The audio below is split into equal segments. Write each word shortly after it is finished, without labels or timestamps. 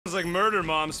like Murder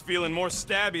Mom's feeling more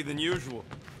stabby than usual.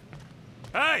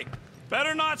 Hey!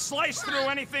 Better not slice through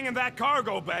anything in that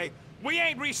cargo bay. We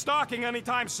ain't restocking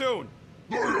anytime soon.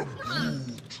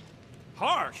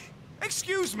 Harsh?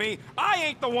 Excuse me, I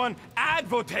ain't the one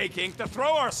advocating to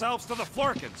throw ourselves to the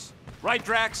Flurkins. Right,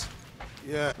 Drax?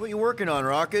 Yeah. What you working on,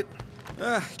 Rocket?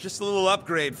 Just a little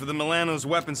upgrade for the MILANO's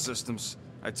weapon systems.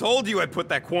 I told you I'd put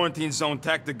that quarantine zone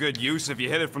tech to good use if you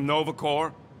hit it from Nova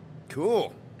Corps.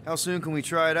 Cool. How soon can we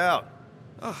try it out?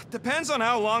 Depends on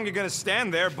how long you're gonna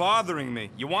stand there bothering me.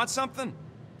 You want something?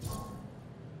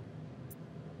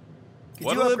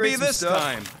 What'll it be this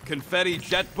time? Confetti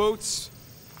jet boots?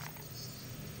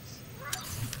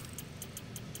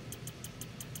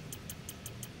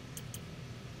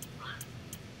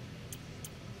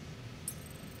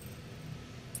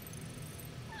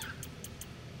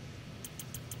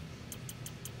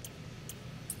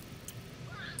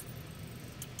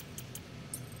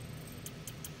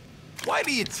 Why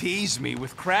do you tease me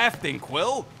with crafting,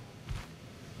 Quill?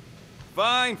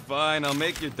 Fine, fine, I'll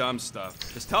make your dumb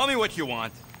stuff. Just tell me what you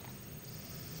want.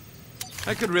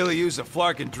 I could really use a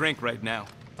flarkin' drink right now.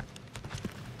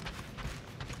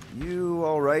 You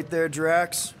all right there,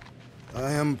 Drax?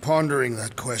 I am pondering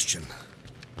that question.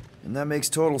 And that makes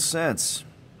total sense.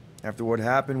 After what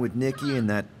happened with Nikki and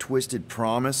that twisted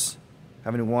promise,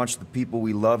 having to watch the people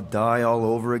we love die all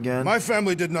over again. My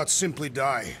family did not simply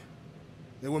die.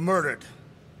 They were murdered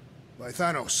by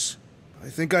Thanos. I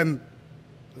do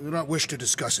not wish to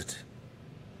discuss it.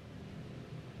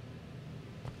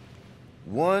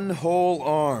 One whole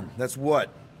arm. That's what?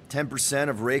 10%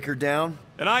 of Raker down?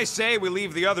 And I say we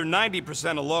leave the other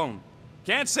 90% alone.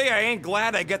 Can't say I ain't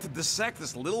glad I get to dissect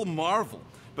this little marvel,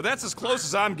 but that's as close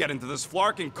as I'm getting to this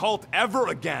flarkin' cult ever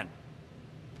again.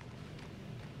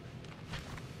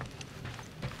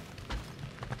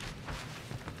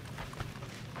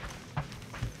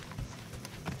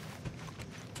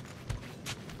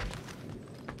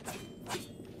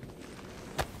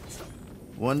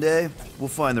 One day, we'll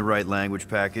find the right language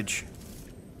package.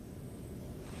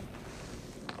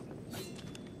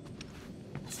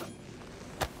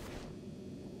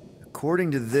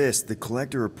 According to this, the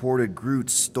Collector reported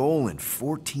Groot stolen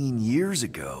 14 years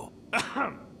ago.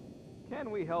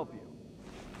 Can we help you?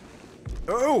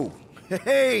 Oh!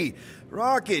 Hey!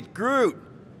 Rocket, Groot!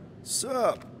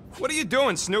 Sup? What are you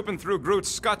doing snooping through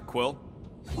Groot's scut, Quill?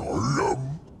 I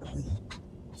am Groot.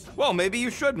 Well, maybe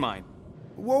you should mind.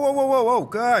 Whoa,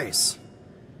 guys!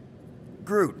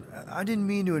 Groot, I didn't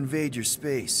mean to invade your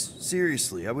space.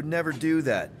 Seriously, I would never do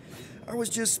that. I was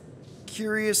just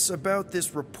curious about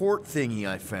this report thingy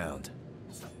I found.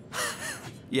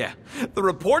 Yeah, the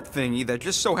report thingy that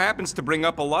just so happens to bring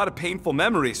up a lot of painful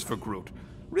memories for Groot.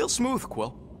 Real smooth,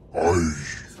 Quill. I am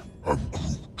Groot.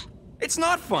 It's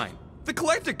not fine. The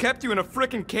Collector kept you in a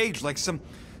frickin' cage like some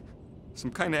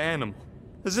kind of animal.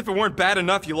 As if it weren't bad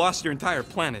enough you lost your entire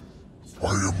planet. I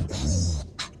am Groot.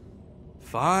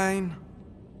 Fine.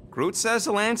 Groot says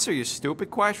he'll answer your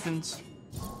stupid questions.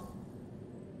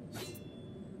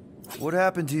 What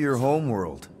happened to your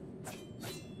homeworld?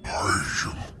 I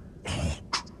am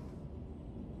Groot.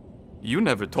 You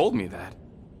never told me that.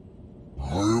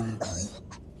 I am Groot.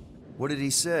 What did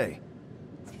he say?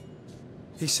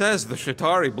 He says the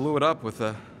Chitauri blew it up with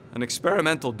an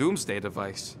experimental doomsday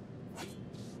device.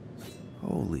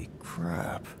 Holy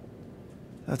crap.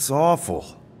 That's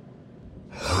awful.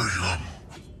 I am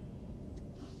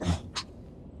Groot.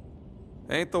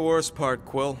 Ain't the worst part,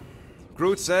 Quill.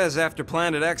 Groot says after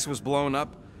Planet X was blown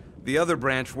up, the other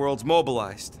branch worlds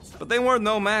mobilized. But they weren't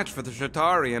no match for the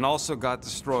Chitauri and also got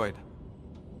destroyed.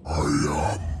 I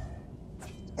am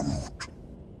Groot.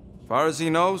 Far as he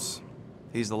knows,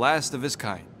 he's the last of his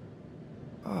kind.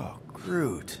 Oh,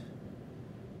 Groot.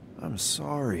 I'm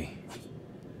sorry.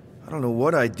 I don't know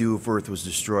what I'd do if Earth was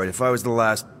destroyed, if I was the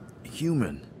last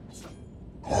human.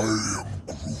 I am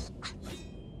Groot.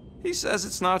 He says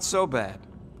it's not so bad.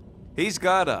 He's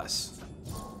got us.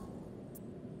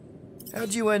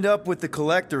 How'd you end up with the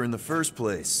Collector in the first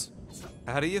place?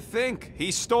 How do you think?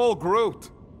 He stole Groot.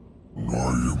 I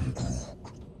am Groot.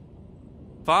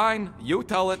 Fine, you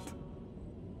tell it.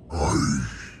 I am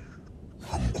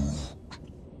Groot.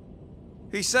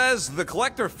 He says the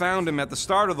Collector found him at the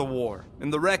start of the war, in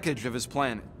the wreckage of his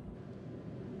planet.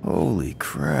 Holy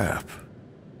crap.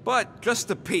 But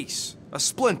just a piece, a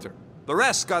splinter. The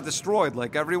rest got destroyed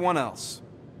like everyone else.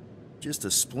 Just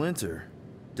a splinter?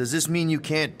 Does this mean you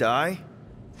can't die?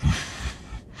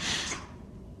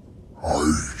 I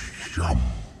am Groot.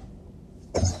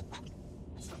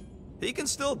 He can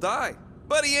still die,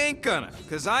 but he ain't gonna,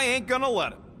 'cause I ain't gonna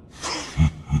let him.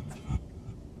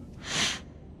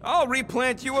 I'll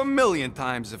replant you 1,000,000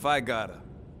 times if I gotta.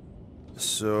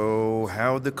 So,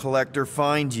 how'd the Collector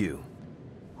find you?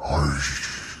 I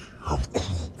am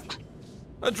Groot.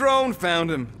 A drone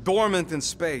found him, dormant in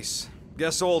space.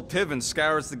 Guess old Tiven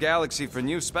scours the galaxy for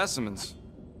new specimens.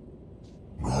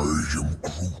 I am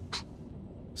Groot.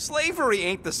 Slavery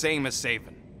ain't the same as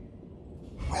saving.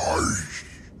 I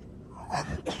am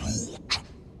Groot.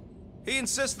 He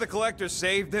insists the Collector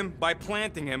saved him by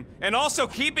planting him, and also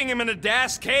keeping him in a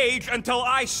das cage until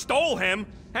I stole him,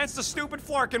 hence the stupid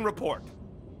Flarkin report.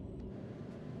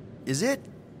 Is it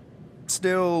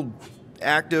still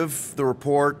active, the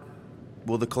report?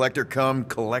 Will the Collector come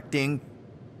collecting?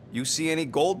 You see any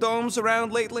gold domes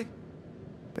around lately?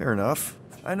 Fair enough.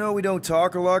 I know we don't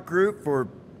talk a lot, Groot, for,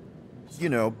 you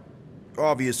know,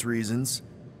 obvious reasons.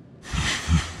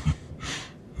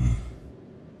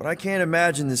 But I can't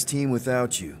imagine this team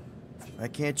without you. I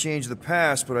can't change the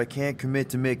past, but I can't commit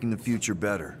to making the future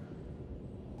better.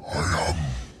 I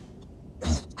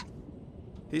am.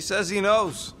 He says he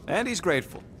knows, and he's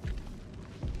grateful.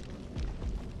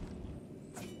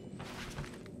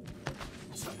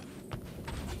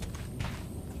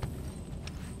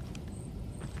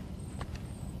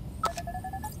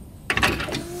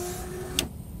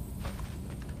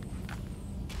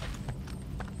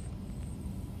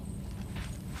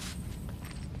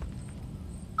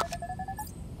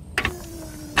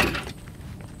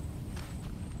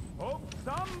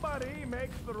 Somebody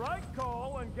makes the right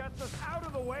call and gets us out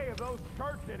of the way of those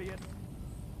church idiots.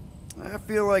 I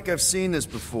feel like I've seen this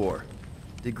before.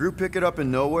 Did Groot pick it up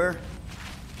in nowhere?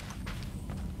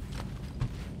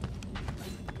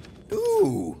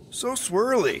 Ooh, so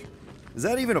swirly. Is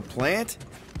that even a plant?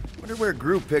 Wonder where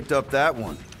Groot picked up that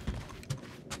one.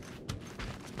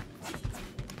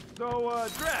 So,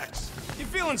 Drax, you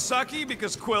feeling sucky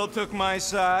because Quill took my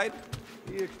side?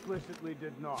 He explicitly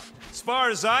did not. As far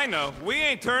as I know, we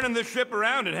ain't turning this ship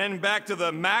around and heading back to the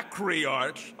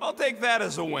matriarch. I'll take that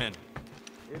as a win.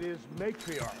 It is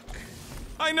matriarch.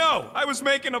 I know, I was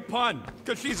making a pun,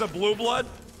 because she's a blue blood.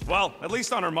 Well, at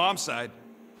least on her mom's side.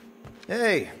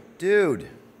 Hey, dude.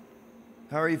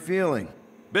 How are you feeling?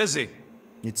 Busy.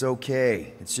 It's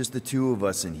okay. It's just the two of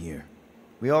us in here.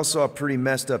 We all saw a pretty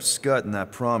messed up scut in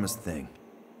that promise thing.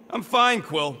 I'm fine,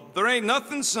 Quill. There ain't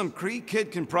nothing some Kree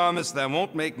kid can promise that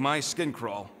won't make my skin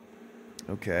crawl.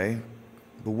 Okay.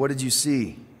 But what did you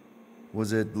see?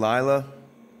 Was it Lila?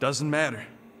 Doesn't matter.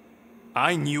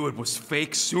 I knew it was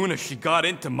fake soon as she got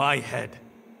into my head.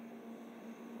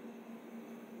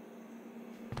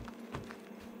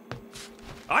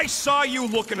 I saw you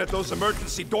looking at those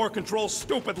emergency door controls,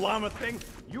 stupid llama thing.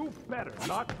 You better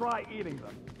not try eating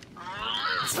them.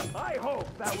 I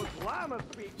hope that was llama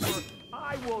speak for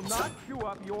I will not chew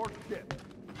up your shit.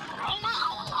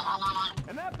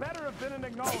 And that better have been an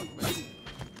acknowledgement.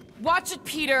 Watch it,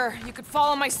 Peter. You could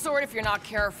fall on my sword if you're not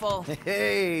careful.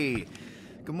 Hey,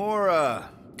 Gamora.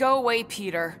 Go away,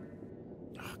 Peter.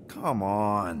 Come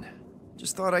on.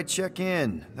 Just thought I'd check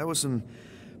in. That was some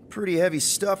pretty heavy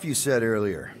stuff you said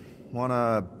earlier.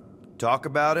 Wanna talk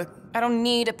about it? I don't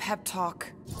need a pep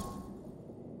talk.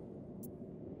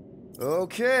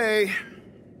 Okay.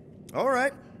 All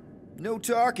right. No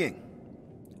talking.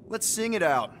 Let's sing it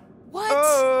out. What?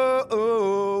 Oh,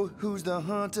 oh, who's the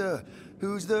hunter?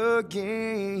 Who's the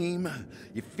game?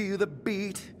 You feel the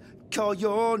beat, call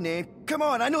your name. Come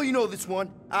on, I know you know this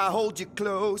one. I hold you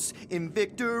close in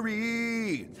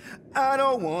victory. I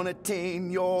don't wanna tame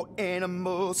your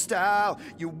animal style.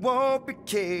 You won't be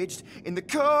caged in the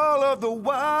call of the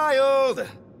wild.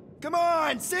 Come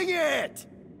on, sing it!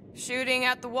 Shooting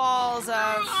at the walls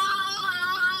of...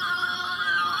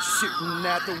 Shooting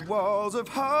at the walls of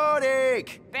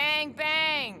heartache. Bang,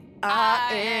 bang!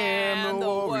 I am the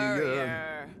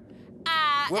warrior.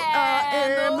 I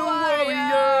am the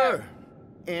warrior.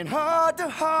 And heart to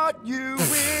heart you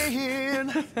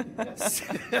win.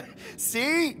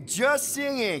 See? Just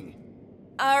singing.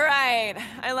 All right,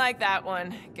 I like that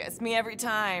one. Gets me every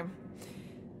time.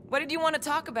 What did you want to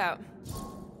talk about?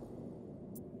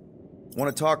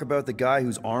 Want to talk about the guy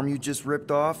whose arm you just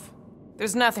ripped off?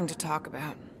 There's nothing to talk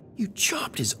about. You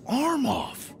chopped his arm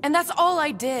off. And that's all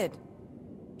I did.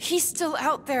 He's still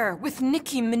out there, with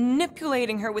Nikki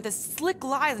manipulating her with his slick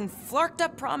lies and flarked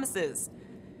up promises.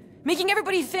 Making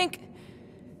everybody think...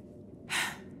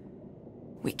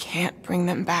 we can't bring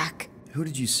them back. Who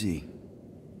did you see?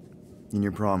 In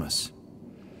your promise?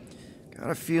 Got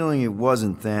a feeling it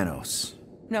wasn't Thanos.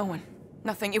 No one.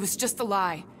 Nothing. It was just a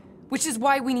lie. Which is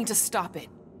why we need to stop it.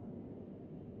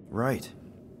 Right.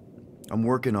 I'm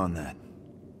working on that.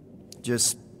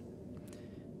 Just...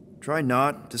 try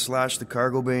not to slash the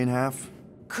cargo bay in half.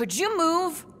 Could you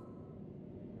move?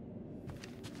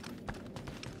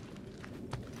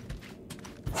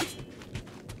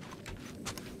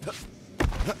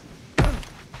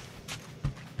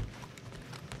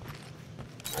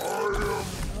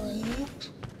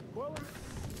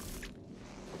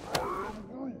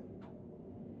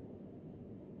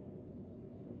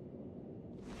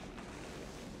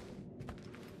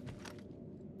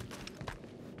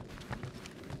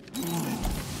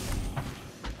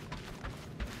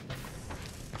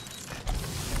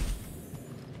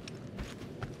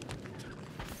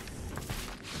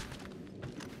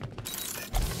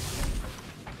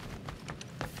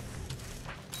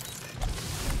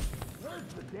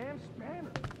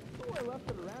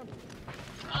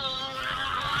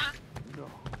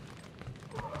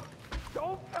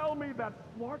 tell me that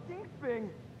flarking thing...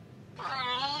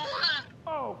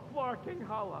 Oh, flarking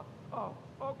holla. Oh,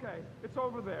 okay, it's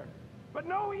over there. But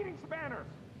no eating spanners!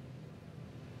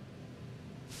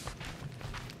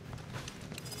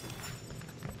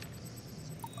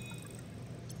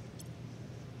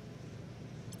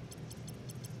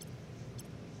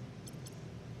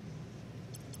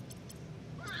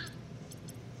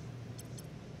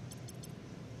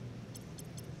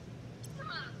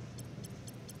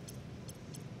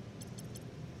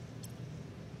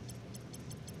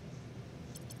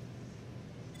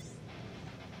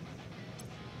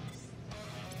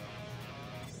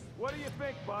 What do you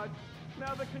think, bud?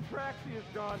 Now the Contraxi is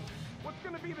gone, what's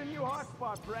gonna be the new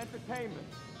hotspot for entertainment?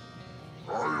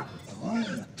 I am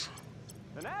Groot.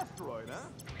 An asteroid,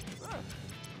 huh?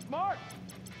 Smart!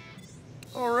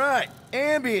 Alright,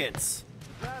 ambience. Is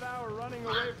that our running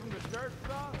away from the church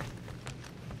song?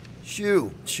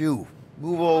 Shoo,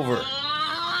 move over.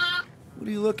 What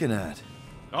are you looking at?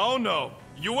 Oh no,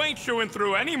 you ain't chewing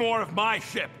through any more of my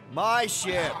ship. My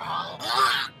ship.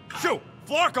 Shoo,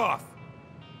 flark off!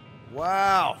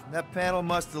 Wow, that panel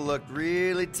must have looked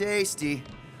really tasty.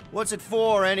 What's it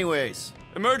for, anyways?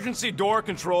 Emergency door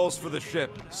controls for the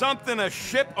ship. Something a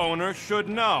ship owner should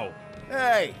know.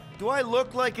 Hey, do I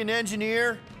look like an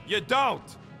engineer? You don't.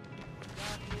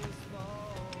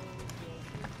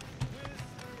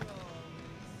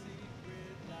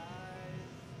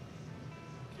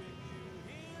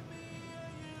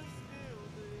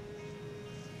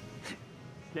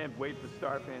 Can't wait for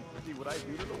Starfans to see what I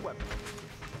do to the weapon.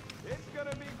 It's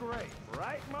gonna be great,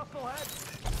 right, Musclehead?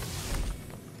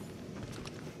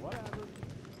 Whatever.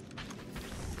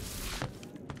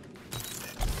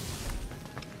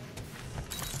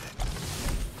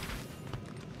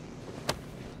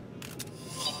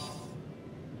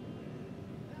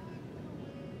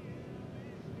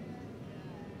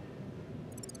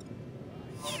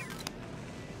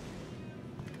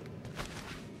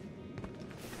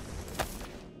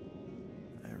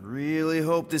 I really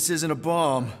hope this isn't a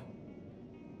bomb.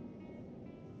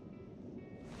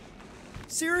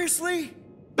 Seriously?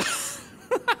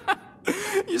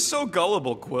 You're so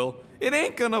gullible, Quill. It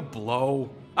ain't gonna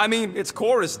blow. I mean, its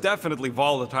core is definitely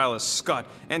volatile as scut,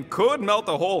 and could melt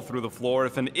a hole through the floor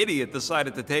if an idiot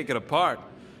decided to take it apart.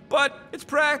 But it's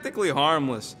practically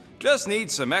harmless. Just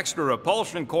needs some extra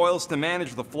repulsion coils to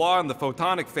manage the flaw in the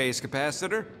photonic phase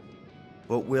capacitor.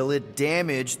 But will it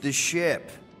damage the ship?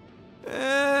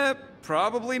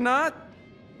 Probably not.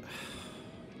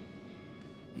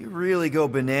 You really go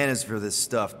bananas for this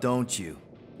stuff, don't you?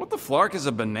 What the flark is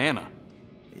a banana?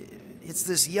 It's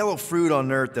this yellow fruit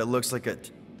on Earth that looks like a...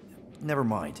 Never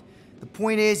mind. The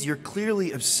point is, you're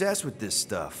clearly obsessed with this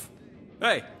stuff.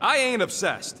 Hey, I ain't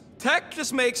obsessed. Tech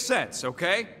just makes sense,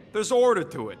 okay? There's order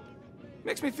to it.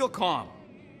 Makes me feel calm.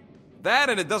 That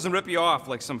and it doesn't rip you off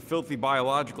like some filthy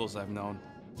biologicals I've known.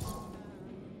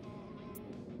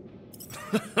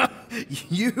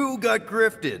 You got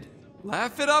grifted.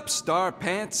 Laugh it up, Star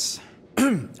Pants.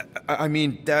 I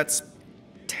mean, that's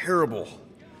terrible.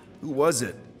 Who was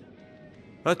it?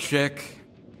 A chick.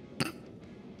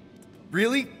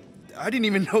 Really? I didn't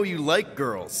even know you liked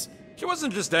girls. She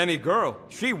wasn't just any girl.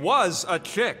 She was a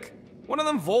chick. One of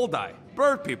them Voldi,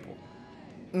 bird people.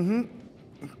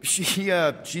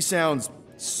 She sounds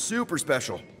super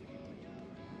special.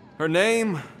 Her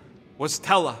name was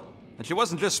Tella, and she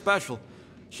wasn't just special.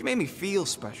 She made me feel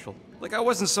special, like I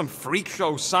wasn't some freak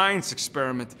show science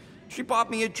experiment. She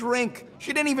bought me a drink.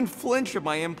 She didn't even flinch at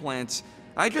my implants.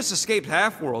 I just escaped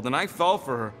Half-World, and I fell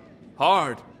for her.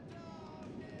 Hard.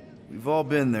 We've all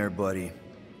been there, buddy.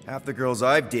 Half the girls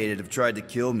I've dated have tried to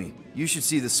kill me. You should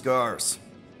see the scars.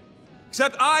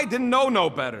 Except I didn't know no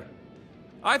better.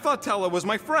 I thought Tella was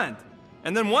my friend.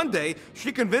 And then one day,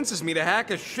 she convinces me to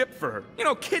hack a ship for her. You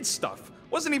know, kid stuff.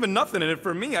 Wasn't even nothing in it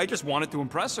for me, I just wanted to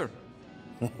impress her.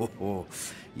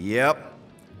 Yep,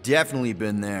 definitely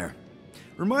been there.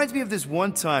 Reminds me of this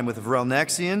one time with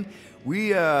Vrelnexian.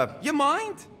 You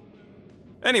mind?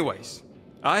 Anyways,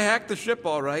 I hacked the ship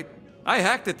all right. I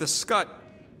hacked it to scut.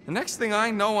 The next thing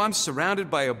I know, I'm surrounded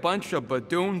by a bunch of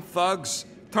Badoon thugs.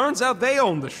 Turns out they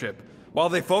owned the ship. While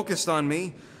they focused on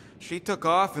me, she took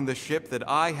off in the ship that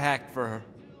I hacked for her.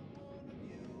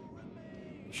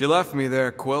 She left me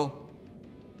there, Quill.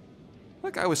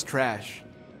 Like I was trash.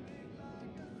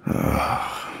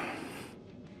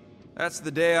 That's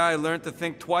the day I learned to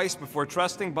think twice before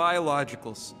trusting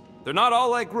biologicals. They're not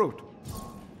all like Groot.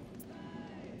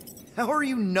 How are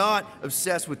you not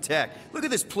obsessed with tech? Look at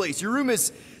this place. Your room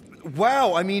is...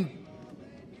 Wow, I mean...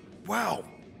 Wow.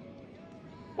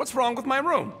 What's wrong with my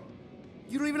room?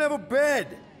 You don't even have a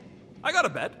bed. I got a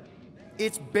bed.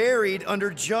 It's buried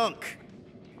under junk.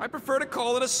 I prefer to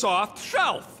call it a soft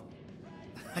shelf.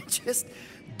 I just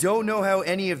don't know how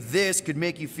any of this could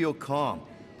make you feel calm.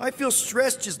 I feel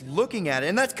stressed just looking at it,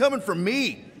 and that's coming from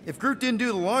me. If Groot didn't do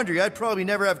the laundry, I'd probably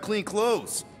never have clean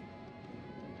clothes.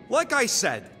 Like I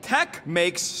said, tech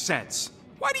makes sense.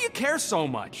 Why do you care so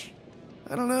much?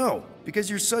 I don't know, because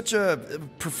you're such a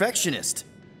perfectionist.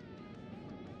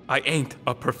 I ain't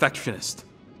a perfectionist.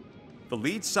 The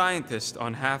lead scientist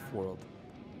on Half-World,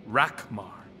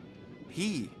 Rakmar,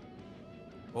 he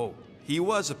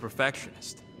was a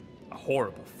perfectionist. A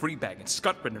horrible, free-bagging,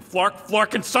 scut-ridden,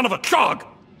 flarkin' son of a chog!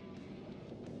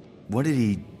 What did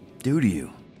he do to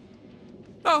you?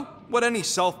 Oh, what any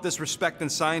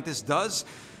self-disrespecting scientist does.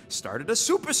 Started a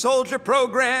super soldier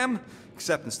program.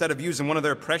 Except instead of using one of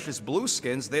their precious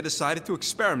blueskins, they decided to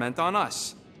experiment on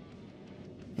us.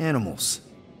 Animals.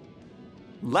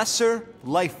 Lesser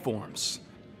life forms.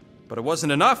 But it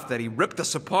wasn't enough that he ripped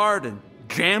us apart and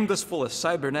jammed us full of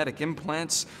cybernetic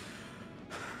implants.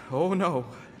 Oh no.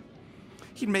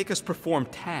 He'd make us perform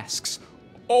tasks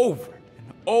over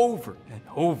and over and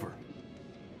over.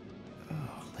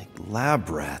 Oh, like lab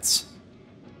rats.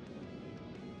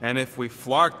 And if we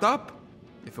flarked up,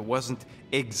 if it wasn't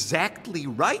exactly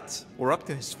right or up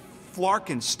to his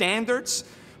flarkin' standards,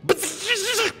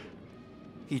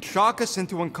 he'd shock us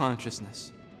into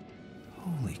unconsciousness.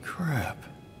 Holy crap.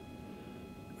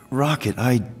 Rocket,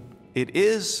 It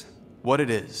is what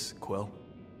it is, Quill.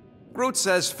 Groot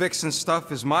says fixing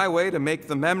stuff is my way to make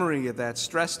the memory of that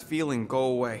stressed feeling go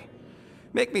away.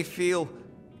 Make me feel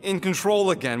in control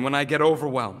again when I get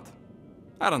overwhelmed.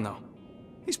 I don't know.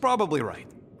 He's probably right.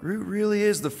 Groot really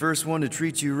is the first one to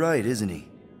treat you right, isn't he?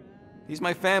 He's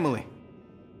my family.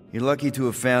 You're lucky to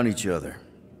have found each other.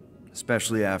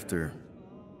 Especially after...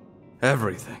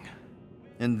 everything.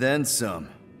 And then some.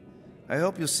 I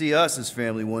hope you'll see us as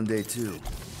family one day, too.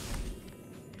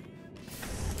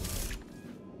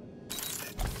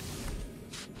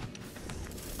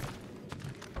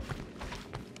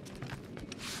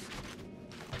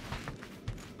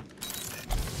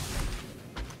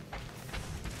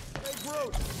 Hey,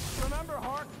 Groot, remember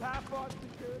Hark's half-bought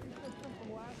security system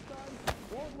from last time?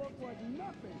 Won't look like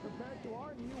nothing compared to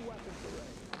our new weapons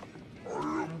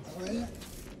array.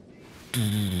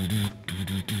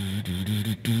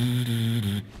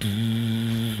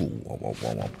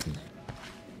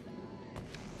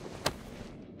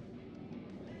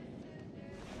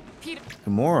 Peter,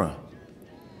 Gamora.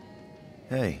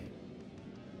 Hey.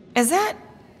 is that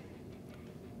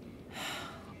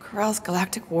Corell's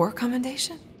Galactic War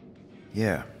Commendation?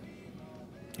 Yeah.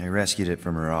 I rescued it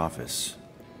from her office.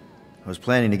 I was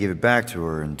planning to give it back to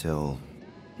her until...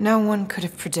 No one could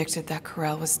have predicted that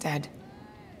Corell was dead.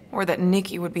 Or that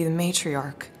Nikki would be the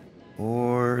matriarch.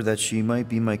 Or that she might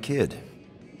be my kid.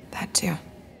 That too.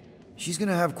 She's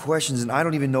gonna have questions and I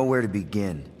don't even know where to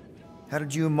begin. How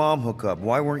did you and Mom hook up?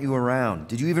 Why weren't you around?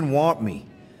 Did you even want me?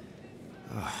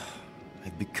 Ugh,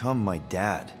 I've become my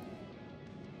dad.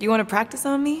 Do you want to practice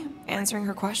on me, answering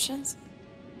her questions?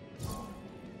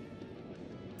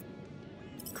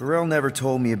 Corell never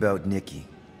told me about Nikki.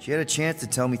 She had a chance to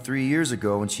tell me 3 years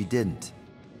ago and she didn't.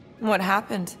 What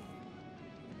happened?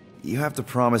 You have to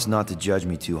promise not to judge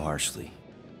me too harshly.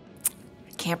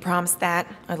 I can't promise that.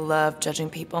 I love judging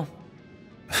people.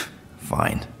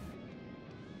 Fine.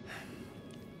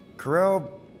 Corell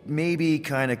maybe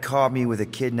kinda caught me with a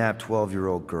kidnapped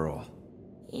 12-year-old girl.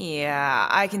 Yeah,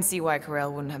 I can see why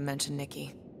Corell wouldn't have mentioned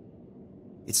Nikki.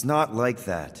 It's not like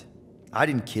that. I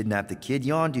didn't kidnap the kid,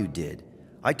 Yondu did.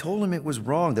 I told him it was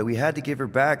wrong, that we had to give her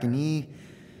back, and he...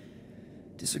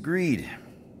 disagreed.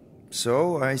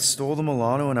 So, I stole the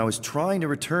MILANO and I was trying to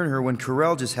return her when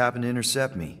Corell just happened to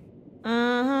intercept me.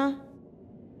 Mm-hmm.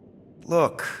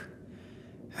 Look,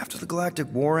 after the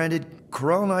Galactic War ended,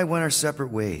 Corell and I went our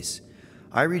separate ways.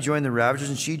 I rejoined the Ravagers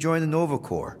and she joined the Nova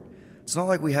Corps. It's not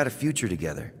like we had a future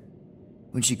together.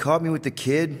 When she caught me with the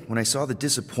kid, when I saw the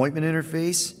disappointment in her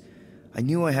face, I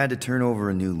knew I had to turn over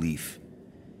a new leaf.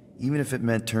 Even if it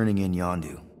meant turning in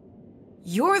Yondu.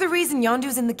 You're the reason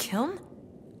Yondu's in the kiln?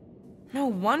 No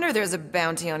wonder there's a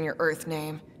bounty on your Earth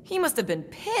name. He must have been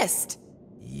pissed.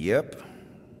 Yep.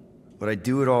 But I'd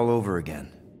do it all over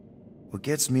again. What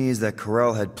gets me is that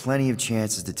Corell had plenty of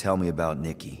chances to tell me about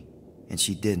Nikki, and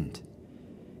she didn't.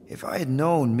 If I had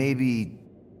known, maybe...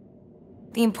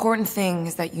 The important thing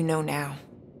is that you know now.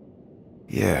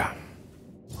 Yeah.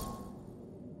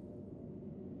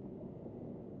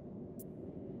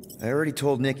 I already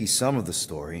told Nikki some of the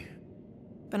story.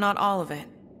 But not all of it.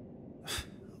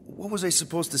 What was I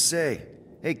supposed to say?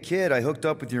 Hey kid, I hooked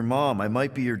up with your mom. I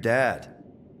might be your dad.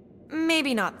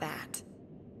 Maybe not that.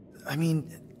 I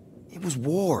mean, It was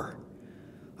war.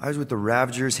 I was with the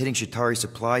Ravagers hitting Chitauri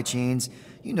supply chains.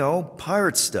 You know,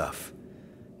 pirate stuff.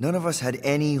 None of us had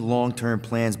any long-term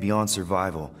plans beyond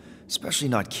survival, especially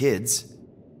not kids.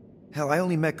 Hell, I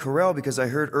only met Corel because I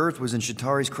heard Earth was in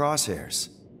Chitauri's crosshairs.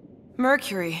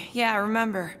 Mercury, yeah, I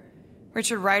remember.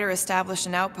 Richard Ryder established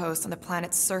an outpost on the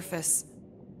planet's surface.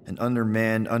 An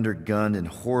undermanned, undergunned, and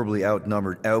horribly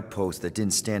outnumbered outpost that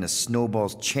didn't stand a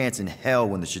snowball's chance in hell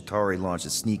when the Chitauri launched a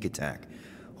sneak attack.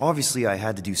 Obviously, I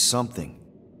had to do something.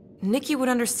 Nikki would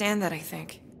understand that, I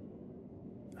think.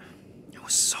 It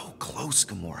was so close,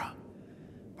 Gamora.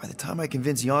 By the time I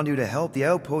convinced Yondu to help, the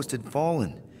outpost had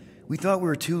fallen. We thought we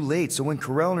were too late, so when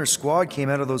Corel and her squad came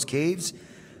out of those caves,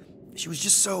 she was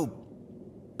just so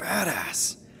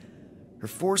badass. Her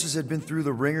forces had been through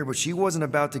the ringer, but she wasn't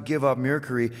about to give up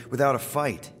Mercury without a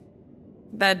fight.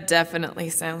 That definitely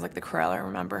sounds like the Corel I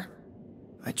remember.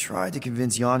 I tried to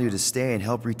convince Yondu to stay and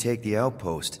help retake the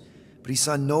outpost, but he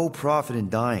saw no profit in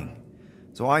dying,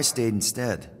 so I stayed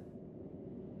instead.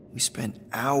 We spent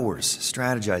hours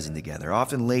strategizing together,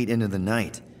 often late into the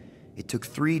night. It took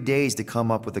 3 days to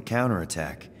come up with a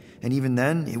counterattack, and even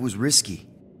then, it was risky.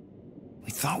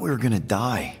 We thought we were gonna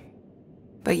die.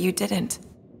 But you didn't.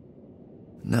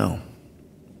 No,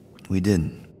 we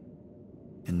didn't.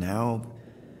 And now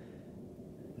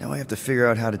I have to figure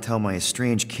out how to tell my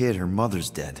estranged kid her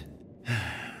mother's dead.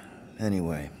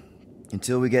 Anyway,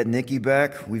 until we get Nikki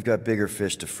back, we've got bigger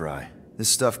fish to fry. This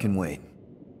stuff can wait.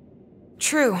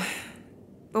 True.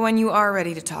 But when you are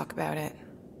ready to talk about it,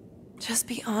 just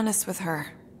be honest with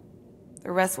her.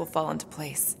 The rest will fall into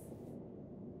place.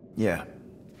 Yeah,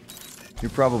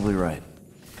 you're probably right.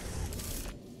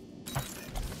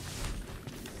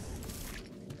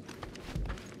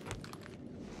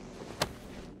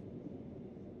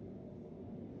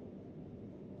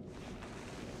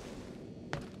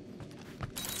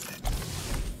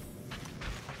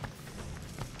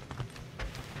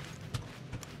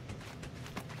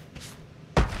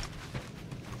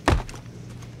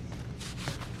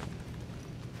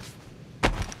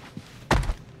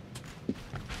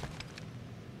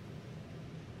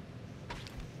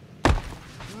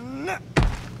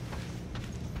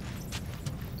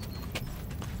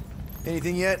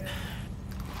 Anything yet?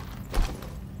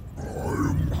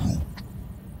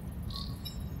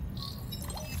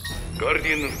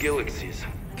 Guardian of Galaxies.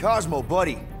 Cosmo,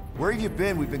 buddy. Where have you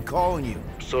been? We've been calling you.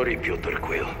 Sorry, Piotr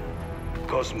Quill.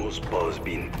 Cosmos ball's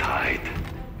been tied.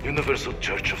 Universal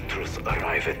Church of Truth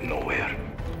arrive at nowhere.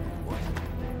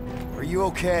 Are you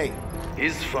okay?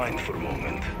 He's fine for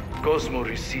moment. Cosmo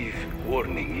receive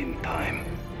warning in time.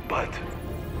 But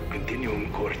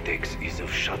Continuum Cortex is of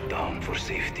shutdown for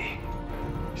safety.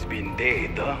 It's been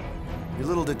dead, huh? Your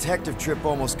little detective trip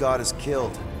almost got us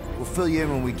killed. We'll fill you in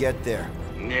when we get there.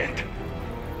 Yet,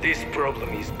 this problem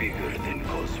is bigger than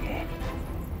Cosmo.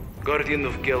 Guardian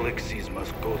of Galaxies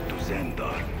must go to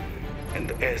Xandar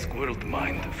and ask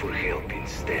Worldmind for help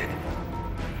instead.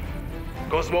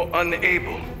 Cosmo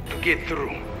unable to get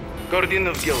through. Guardian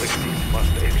of Galaxies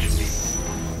must actually...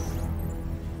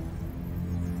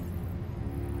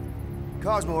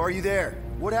 Cosmo, are you there?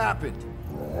 What happened?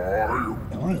 I am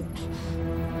Groot.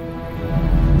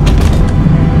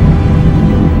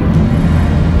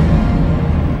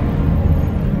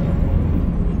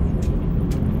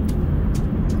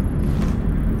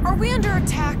 Are we under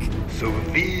attack? So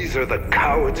these are the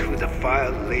cowards who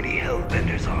defiled Lady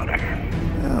Hellbender's honor.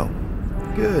 Oh,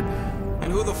 good.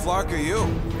 And who the flark are you?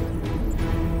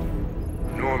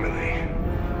 Normally,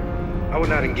 I would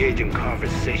not engage in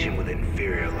conversation with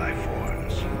inferior life forms.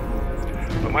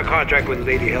 But my contract with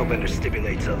Lady Hellbender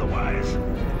stipulates otherwise.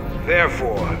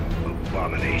 Therefore,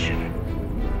 abomination.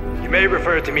 You may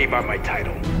refer to me by my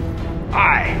title.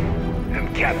 I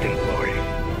am Captain Glory,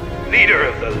 leader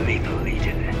of the Lethal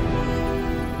Legion.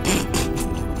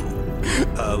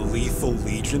 Lethal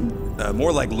Legion?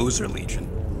 More like Loser Legion.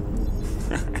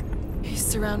 He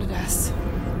surrounded us.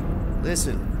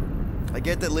 Listen, I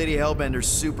get that Lady Hellbender's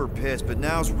super pissed, but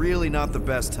now's really not the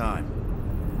best time.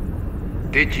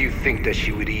 Did you think that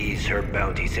she would ease her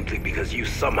bounty simply because you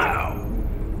somehow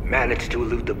managed to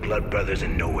elude the Blood Brothers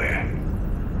in nowhere?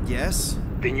 Yes?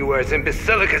 Then you are as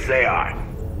imbecilic as they are.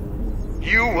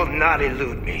 You will not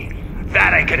elude me.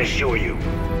 That I can assure you.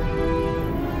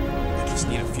 I just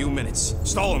need a few minutes.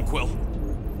 Stall him, Quill.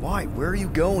 Why? Where are you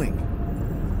going?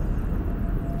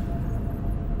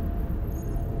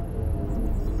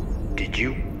 Did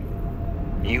you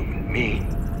mute me?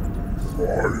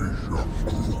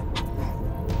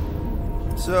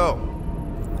 So,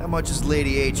 how much is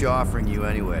Lady H offering you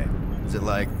anyway? Is it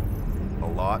like, a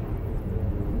lot?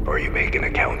 Or are you making a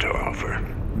counter offer?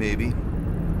 Maybe.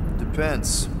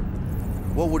 Depends.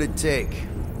 What would it take?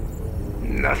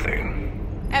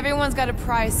 Nothing. Everyone's got a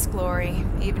price, Glory,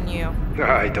 even you.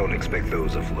 I don't expect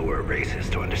those of lower races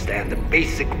to understand the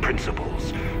basic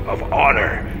principles of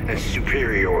honor and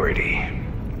superiority.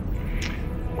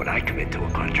 When I commit to a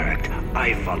contract,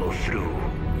 I follow through.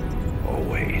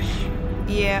 Always.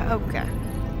 Yeah, okay.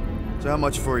 So how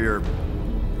much for your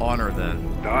honor, then?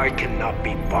 I cannot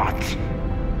be bought.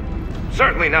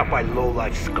 Certainly not by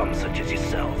low-life scum such as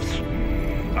yourselves.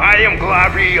 I am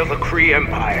Glary of the Kree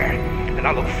Empire, and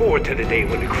I look forward to the day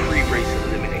when the Kree race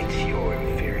eliminates your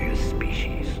inferior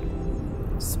species.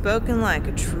 Spoken like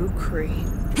a true Kree.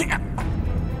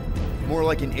 More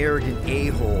like an arrogant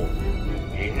a-hole.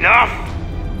 Enough!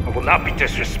 I will not be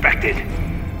disrespected.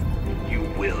 You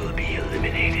will be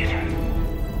eliminated.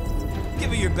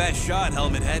 Give it your best shot,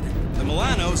 Helmet Head. The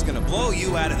MILANO's gonna blow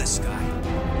you out of the sky.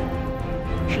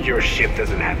 Your ship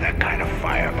doesn't have that kind of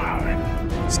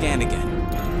firepower. Scan again.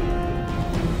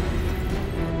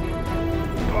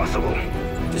 Possible.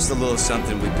 Just a little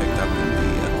something we picked up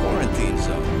in the quarantine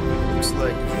zone. Looks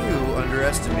like you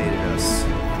underestimated us.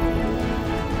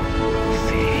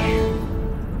 See.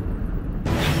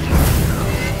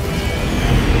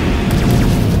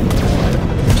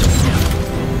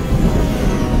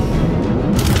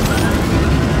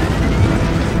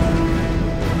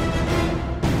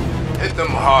 Hit them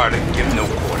hard and give no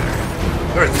quarter.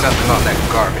 There's nothing on that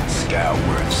garbage scow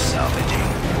worth salvaging.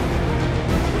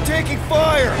 We're taking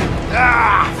fire!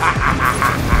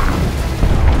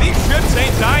 These ships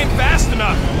ain't dying fast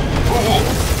enough. Ooh!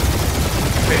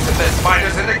 Face the best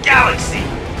fighters in the galaxy!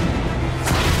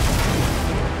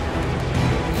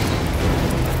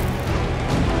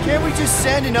 Can't we just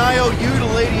send an IOU to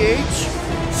Lady H?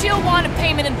 She'll want a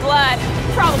payment in blood.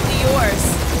 Probably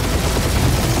yours.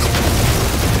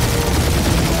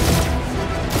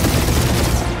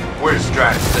 Where's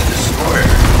Drax the Destroyer?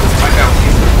 I found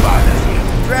these survivors.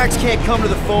 Drax can't come to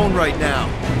the phone right now.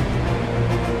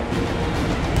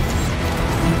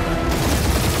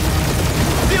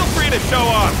 Feel free to show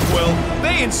off, Quill.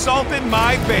 They insulted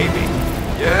my baby.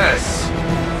 Yes.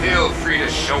 Feel free to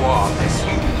show off as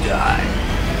you die.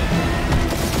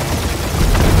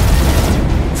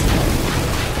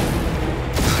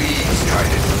 Please try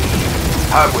to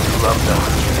leave. I would love to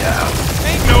hunt you down.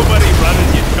 Ain't nobody running,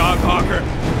 you jog hawker.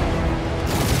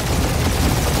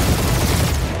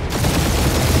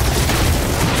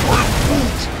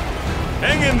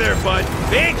 Hang in there, bud.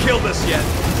 They ain't killed us yet.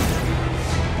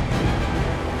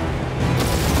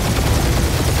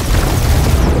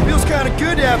 Feels kind of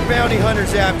good to have bounty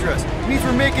hunters after us. Means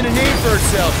we're making a name for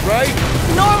ourselves, right?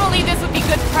 Normally this would be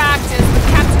good practice, but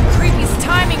Captain Creepy's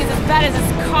timing is as bad as his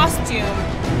costume.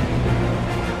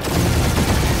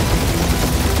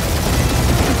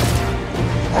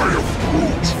 I am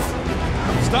Groot.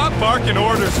 Stop barking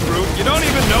orders, Groot. You don't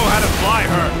even know how to fly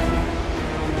her.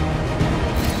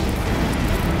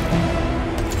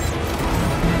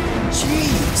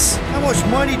 Jeez, how much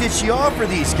money did she offer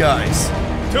these guys?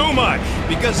 Too much,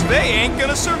 because they ain't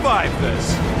gonna survive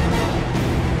this.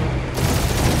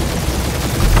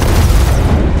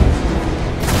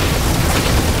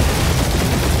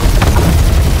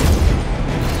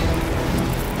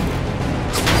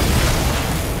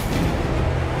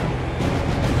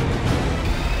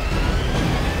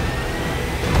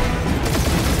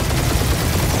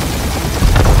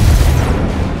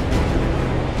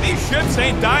 These ships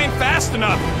ain't dying fast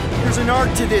enough. There's an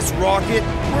art to this, Rocket.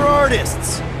 We're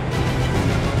artists.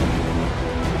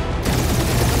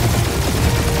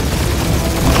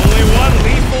 Only one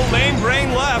lethal lame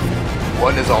brain left.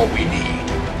 One is all we need.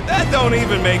 That don't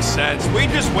even make sense. We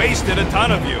just wasted a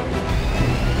ton of you.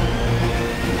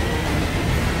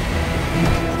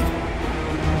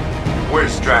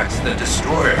 Where's Drax the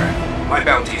Destroyer? My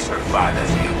bounties for 5 of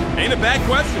you. Ain't a bad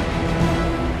question.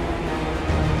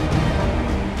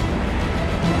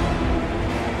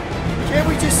 Can't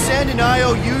we just send an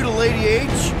IOU to Lady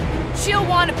H? She'll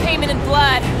want a payment in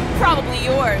blood. Probably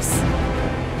yours.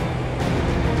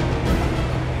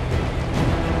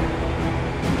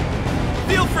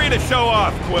 Feel free to show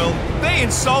off, Quill. They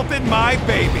insulted my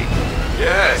baby.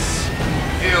 Yes.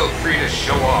 Feel free to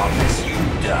show off as you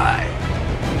die.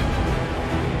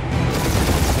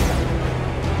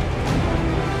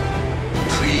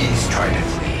 Please try to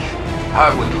flee.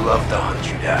 I would love to hunt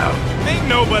you down. Ain't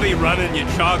nobody running, you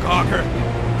chalk hawker.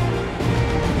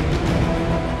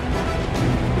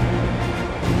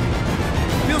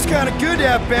 Feels kind of good to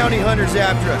have bounty hunters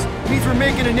after us. Means we're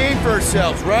making a name for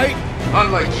ourselves, right?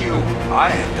 Unlike you, I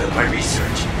have done my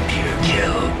research. Pure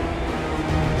kill.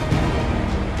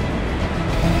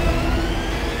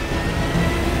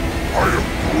 I am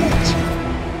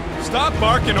Groot. Stop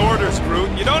barking orders,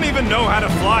 Groot. You don't even know how to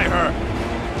fly her.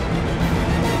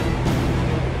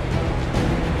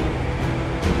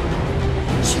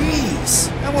 Jeez,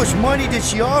 how much money did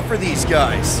she offer these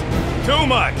guys? Too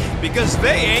much, because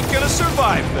they ain't gonna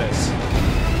survive this.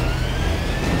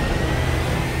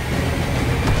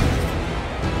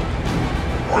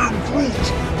 I am Groot!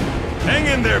 Hang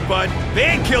in there, bud. They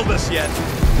ain't killed us yet.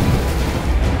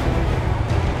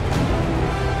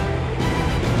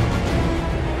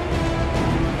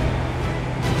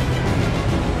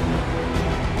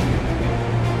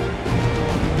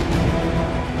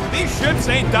 These ships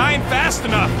ain't dying fast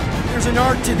enough. There's an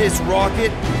art to this,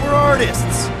 Rocket. We're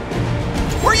artists.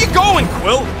 Where you going,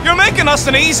 Quill? You're making us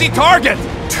an easy target.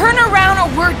 Turn around or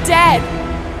we're dead!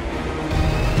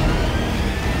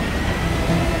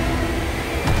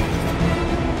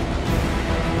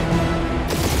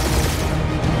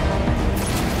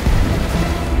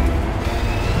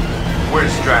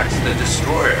 Where's Drax the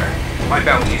Destroyer? My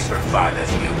bounty's for 5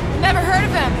 of you. Never heard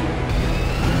of him.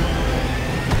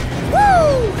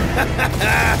 Woo!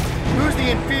 Who's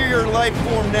the inferior life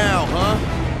form now, huh?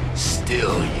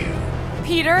 Still you.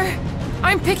 Peter,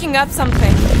 I'm picking up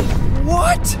something.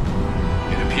 What?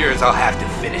 It appears I'll have to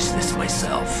finish this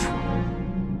myself.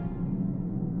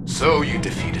 So you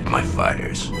defeated my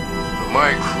fighters, but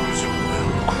my cruiser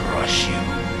will crush you.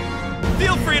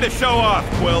 Feel free to show off,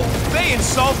 Quill. They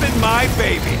insulted my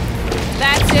baby.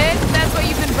 That's it? That's what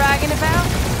you've been bragging about?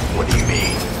 What do you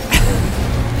mean?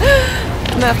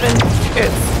 Nothing.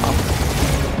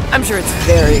 I'm sure it's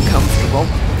very comfortable.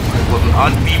 I will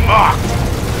not be mocked.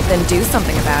 Then do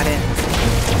something about it.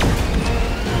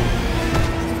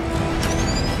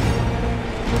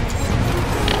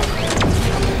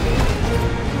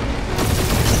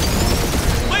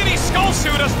 Lady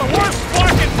Skullsuit has the worst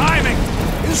fucking timing.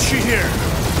 Is she here?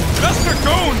 Just her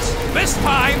goons, this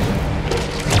time!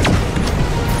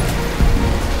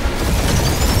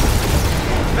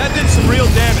 That did some real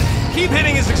damage. Keep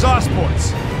hitting his exhaust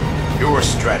ports. Your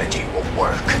strategy will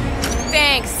work.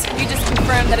 Thanks. You just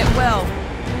confirmed that it will.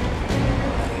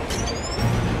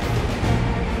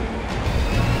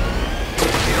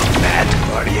 You're mad,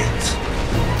 Guardians.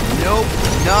 Nope,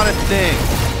 not a thing.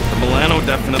 The Milano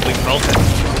definitely felt it.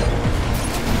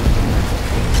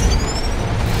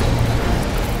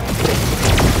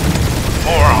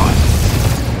 Moron!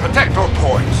 Protect our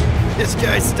points! This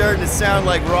guy's starting to sound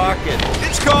like Rocket.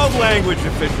 It's called language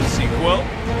efficiency, Quill.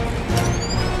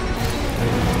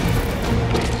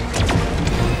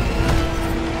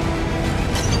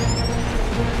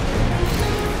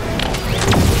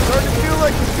 Starting to feel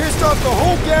like we pissed off the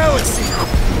whole galaxy.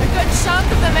 A good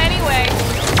chunk of them anyway.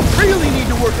 Really need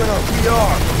to work on our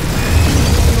PR.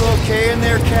 You okay in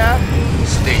there, Cap?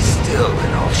 Stay still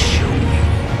and I'll show you.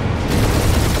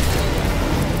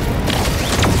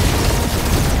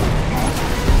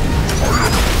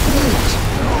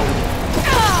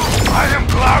 I am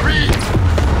Clary,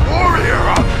 warrior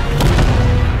of...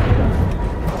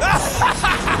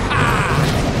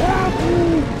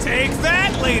 Take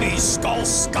that, Lady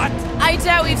Skullscut! I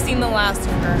doubt we've seen the last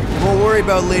of her. We'll worry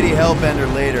about Lady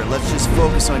Hellbender later. Let's just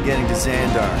focus on getting to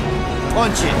Xandar.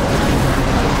 Punch it!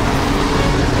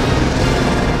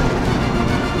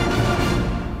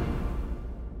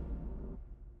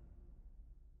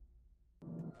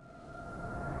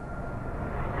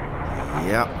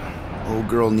 Yep. Old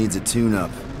girl needs a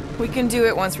tune-up. We can do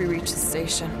it once we reach the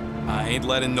station. I ain't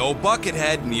letting no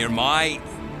buckethead near my...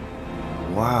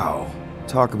 Wow.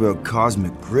 Talk about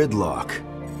cosmic gridlock.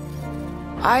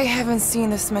 I haven't seen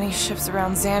this many ships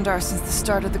around Xandar since the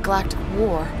start of the Galactic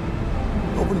War.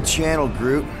 Open a channel,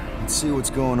 Groot. Let's see what's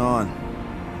going on.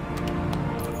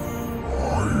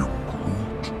 I am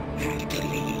Groot. Have to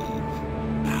leave.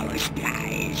 Power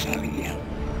supplies are low.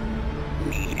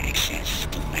 Need access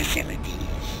to facilities.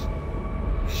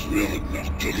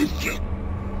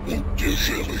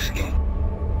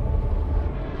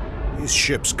 These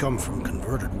ships come from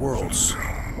converted worlds.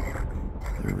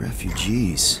 They're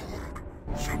refugees.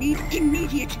 Need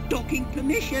immediate docking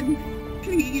permission.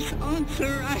 Please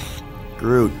answer us.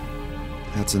 Groot,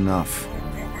 that's enough.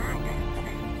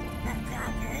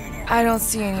 I don't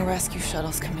see any rescue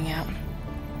shuttles coming out.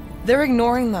 They're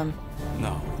ignoring them.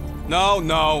 No.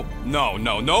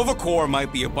 Nova Corps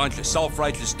might be a bunch of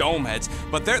self-righteous domeheads,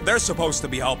 but they're supposed to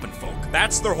be helping folk.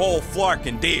 That's their whole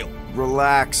flarkin' deal.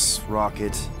 Relax,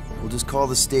 Rocket. We'll just call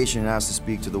the station and ask to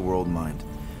speak to the Worldmind.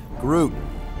 Groot.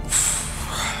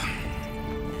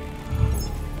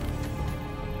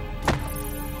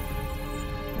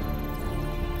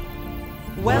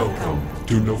 Welcome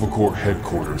to Nova Corps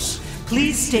headquarters.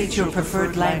 Please state your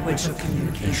preferred language of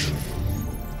communication.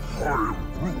 I am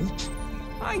Groot.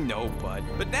 I know, bud,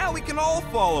 but now we can all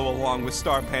follow along with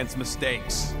Starpant's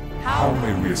mistakes. How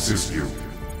may we assist you?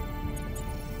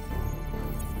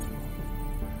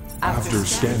 After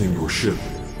scanning your ship,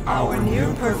 our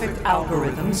near-perfect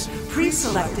algorithms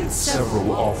pre-selected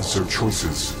several officer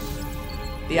choices.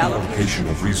 The allocation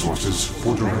of resources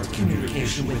for direct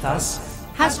communication with us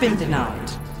has been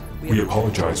denied. We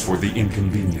apologize for the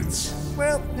inconvenience.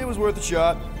 Well, it was worth a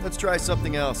shot. Let's try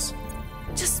something else.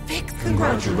 Just pick the...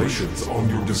 Congratulations on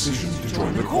your decision to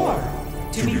join the Corps.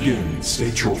 To begin,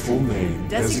 state your full name,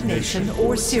 designation,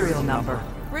 or serial number.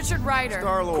 Richard Ryder.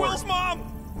 Star-Lord. Quill's mom!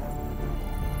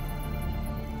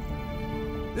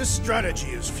 This strategy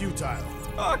is futile.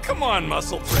 Oh, come on,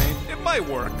 Muscle Train. It might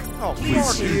work. Oh, Please fuck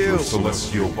state you. your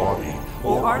celestial body.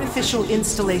 Or artificial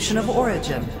installation of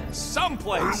origin.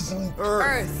 Someplace.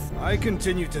 Earth. I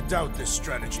continue to doubt this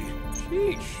strategy.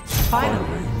 Sheesh.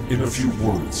 Finally, In a few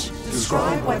words,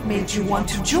 describe what made you want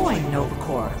to join Nova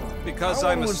Corps. Because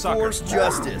I I'm a want to sucker. enforce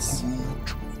justice.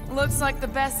 Looks like the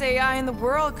best AI in the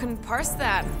world couldn't parse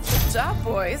that. Good job,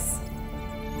 boys.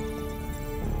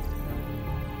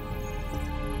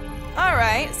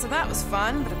 Alright, so that was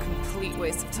fun, but a complete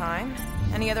waste of time.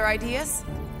 Any other ideas?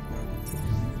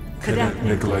 Cadet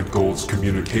Nicolette Gold's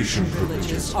communication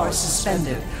privileges Are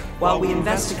suspended while we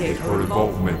investigate her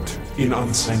involvement in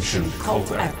unsanctioned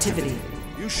cult activity.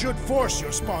 You should force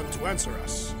your spawn to answer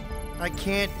us. I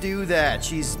can't do that.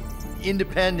 She's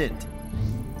independent.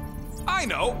 I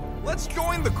know. Let's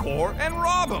join the Corps and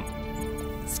rob them.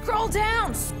 Scroll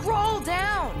down! Scroll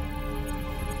down!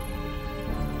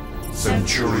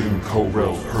 Centurion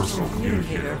Co-Rel's personal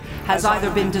communicator Has either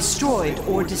been destroyed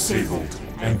or disabled.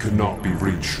 and could not be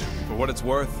reached. For what it's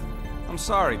worth, I'm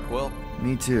sorry, Quill.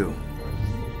 Me too.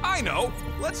 I know.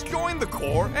 Let's join the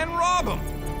Corps and rob them.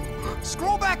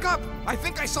 Scroll back up. I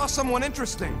think I saw someone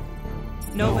interesting.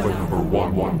 Nova Number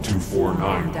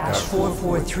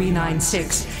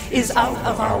 11249-44396 is out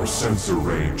of our sensor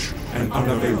range and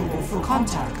unavailable for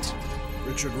contact.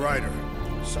 Richard Ryder.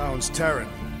 Sounds Terran.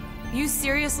 You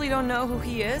seriously don't know who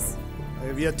he is? I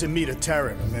have yet to meet a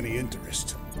Terran of any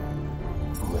interest. I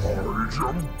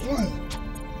am Groot.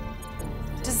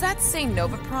 Does that say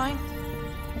Nova Prime?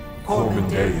 Corpsman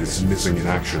Day is missing in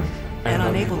action And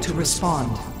unable to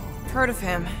respond. Heard of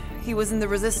him. He was in the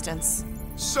Resistance.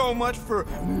 So much for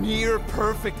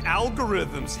near-perfect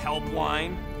algorithms,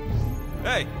 Helpline.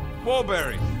 Hey,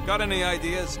 Woolberry, got any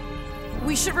ideas?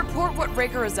 We should report what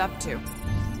Raker is up to.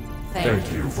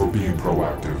 Thank you for being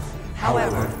proactive.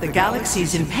 However, the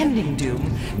galaxy's impending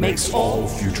doom makes All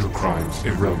future crimes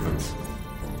irrelevant.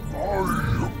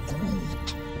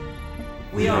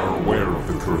 We are aware of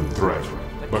the current threat,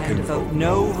 but can devote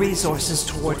no resources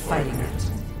toward fighting it.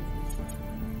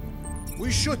 We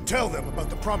should tell them about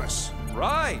the promise.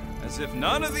 Right, as if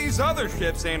none of these other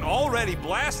ships ain't already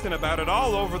blasting about it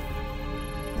all over.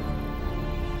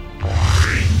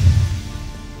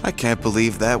 I can't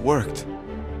believe that worked.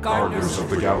 Guardians of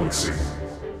the Galaxy.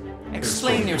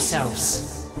 Explain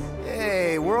yourselves.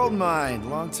 Hey, Worldmind.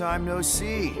 Long time no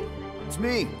see. It's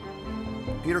me.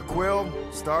 Peter Quill,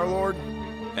 Star-Lord.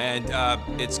 And,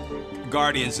 it's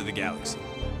Guardians of the Galaxy.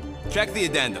 Check the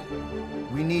addendum.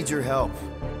 We need your help.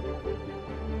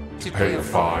 Pay a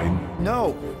fine.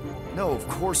 No. No, of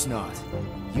course not.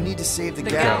 You need to save the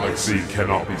Galaxy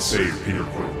cannot be saved, Peter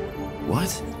Quill.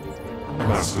 What? A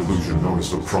mass delusion known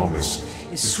as the Promise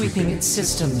Is sweeping its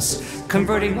systems,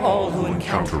 converting all who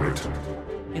encounter it.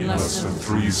 In less than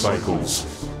 3 cycles,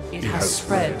 it has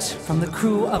spread from the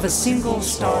crew of a single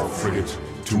star frigate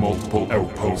to multiple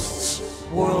outposts.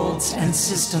 worlds and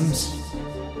systems.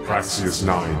 Praxius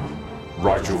 9,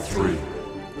 Rigel 3.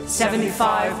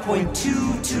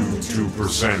 75.222%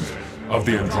 2% of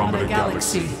the Andromeda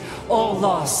Galaxy. all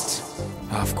lost.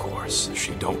 Of course,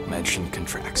 she don't mention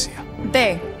Contraxia.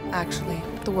 They, actually.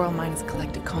 The Worldmind is a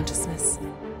collective consciousness.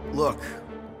 Look,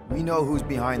 we know who's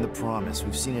behind the promise.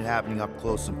 We've seen it happening up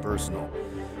close and personal.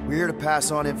 We're here to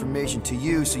pass on information to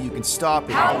you so you can stop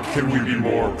it. How can we be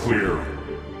more clear?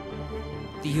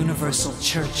 The Universal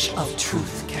Church of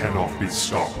Truth Cannot be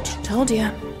stopped. Told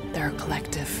ya. They're a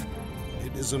collective.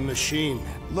 It is a machine.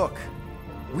 Look,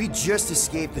 we just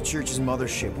escaped the Church's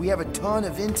mothership. We have a ton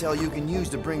of intel you can use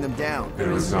to bring them down.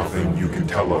 There is nothing you can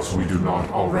tell us we do not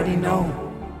already know.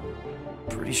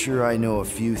 Pretty sure I know a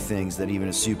few things that even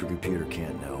a supercomputer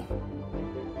can't know.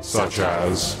 Such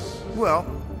as? Well,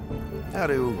 how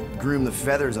to groom the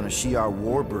feathers on a Shi'ar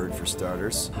warbird, for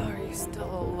starters. Are you still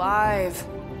alive?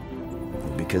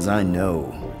 Because I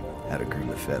know how to groom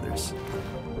the feathers.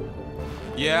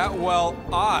 Yeah, well,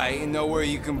 I know where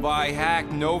you can buy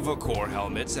hack Nova Corps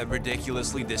helmets at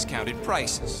ridiculously discounted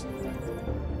prices.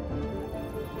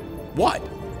 What?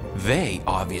 They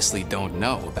obviously don't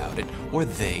know about it, or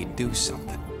they'd do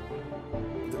something.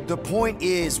 The point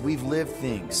is, we've lived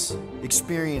things,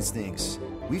 experienced things.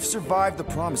 We've survived the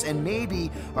promise, and maybe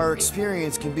our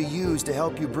experience can be used to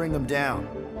help you bring them down.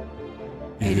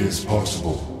 It is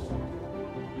possible.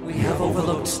 We have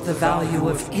overlooked the value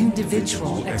of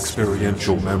individual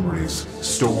Experiential memories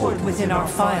stored within our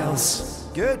files.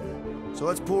 Good. So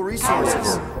let's pool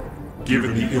resources. However,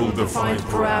 given the ill-defined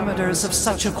Parameters of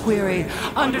such a query,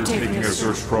 undertaking a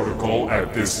search protocol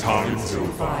at this time is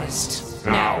ill-advised.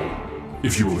 Now,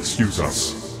 if you will excuse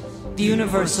us, The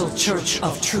Universal Church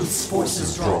of Truth's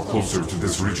forces draw closer to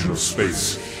this region of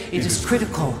space. It is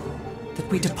critical that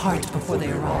we depart before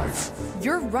they arrive.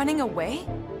 You're running away?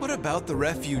 What about the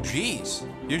refugees?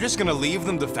 You're just gonna leave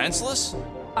them defenseless?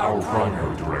 Our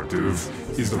primary directive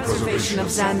is the Preservation of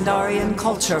Xandarian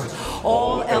culture.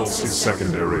 All else is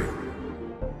secondary.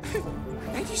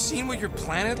 Ain't you seen what your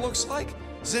planet looks like?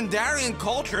 Xandarian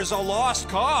culture is a lost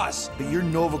cause. But you're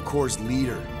Nova Corps'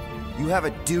 leader. You have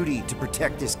a duty to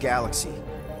protect this galaxy.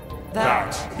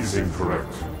 That is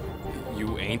incorrect.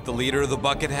 You ain't the leader of the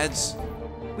Bucketheads?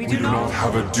 We do not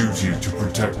have a duty to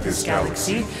protect this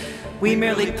galaxy. We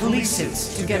merely police it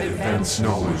to get advanced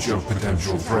knowledge of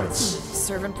potential threats.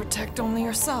 Serve and protect only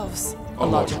yourselves. A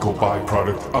logical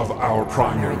byproduct of our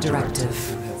primary directive.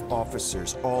 You have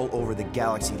officers all over the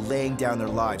galaxy laying down their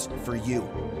lives for you.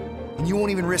 And you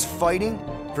won't even risk fighting?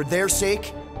 For their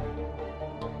sake?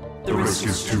 The risk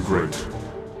is too great.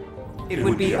 It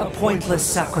would be a pointless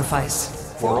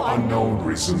sacrifice. For unknown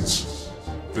reasons.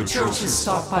 The Church is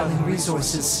stockpiling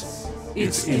resources.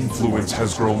 Its influence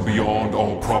has grown beyond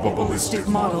all probabilistic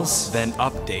models. Then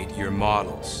update your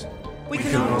models. We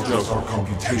cannot adjust our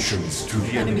computations to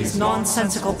the enemy's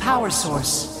nonsensical power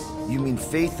source. You mean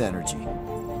faith energy?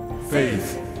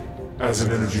 Faith, as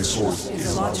an energy source,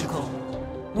 is illogical.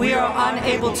 We are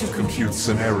unable to compute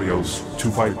scenarios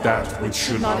to fight that which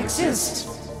should not exist.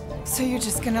 So you're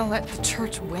just gonna let the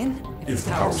Church win? If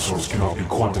the power source cannot be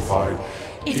quantified,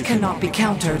 it cannot be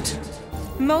countered.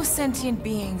 Most sentient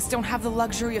beings don't have the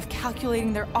luxury of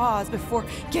calculating their odds before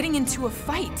getting into a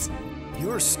fight.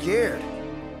 You're scared.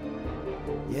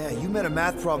 Yeah, you met a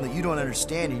math problem that you don't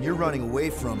understand and you're running away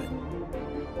from it.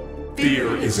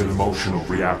 Fear is an emotional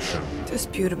reaction.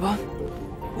 Disputable.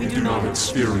 We do not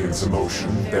experience emotion,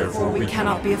 therefore we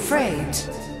cannot be afraid.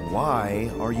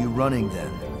 Why are you running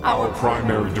then? Our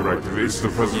primary directive is the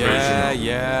preservation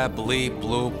Yeah, bleep,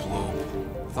 bloop,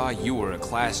 bloop. Thought you were a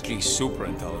Class G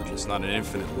superintelligence, not an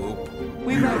infinite loop.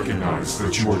 We recognize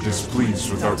that you are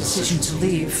displeased with our decision to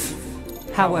leave.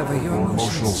 However, your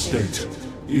emotional state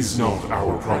is not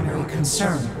our primary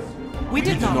concern. We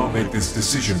did not make this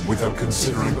decision without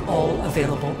considering all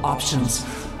available options.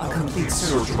 A complete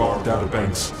search of our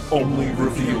databanks only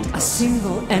revealed a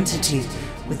single entity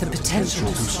with the potential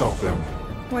to stop them.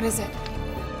 What is it?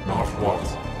 Not what,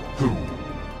 who.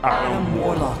 Adam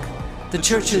Warlock, the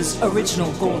Church's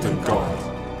original Golden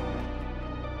God.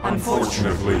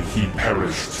 Unfortunately, he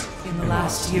perished in the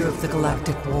last year of the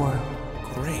Galactic War.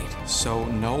 Great. So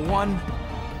no one?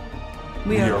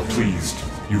 We are pleased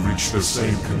you reached the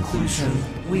same conclusion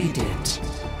we did.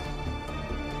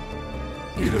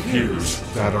 It appears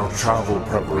that our travel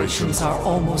preparations are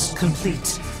almost complete.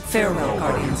 Farewell,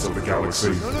 Guardians of the Galaxy.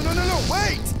 No,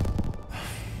 wait!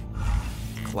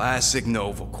 Classic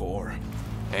Nova Corps.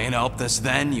 Ain't helped us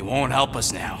then, you won't help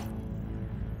us now.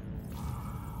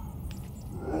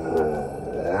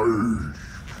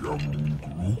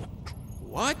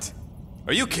 What?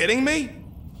 Are you kidding me?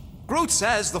 Groot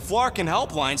says the Flarkin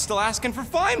helpline's still asking for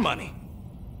fine money.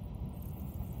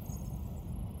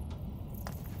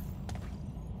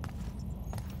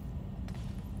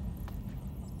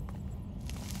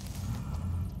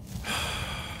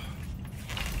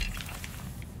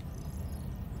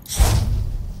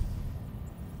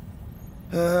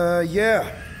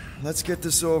 Yeah. Let's get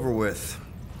this over with.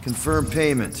 Confirm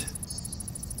payment.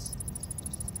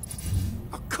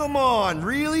 Oh, come on,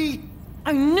 really?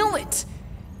 I knew it!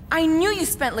 I knew you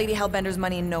spent Lady Hellbender's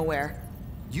money in nowhere.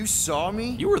 You saw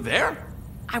me? You were there?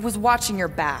 I was watching your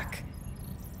back.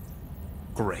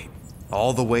 Great.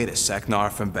 All the way to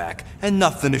Seknarf and back, and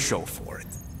nothing to show for it.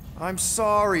 I'm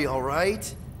sorry,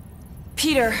 alright?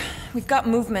 Peter, we've got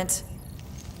movement.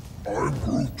 I'm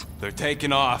Groot. They're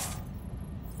taking off.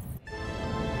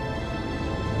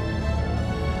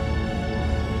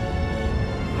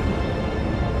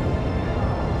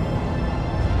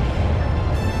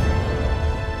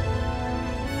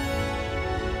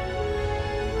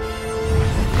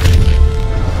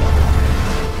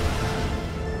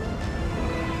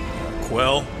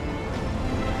 Quill?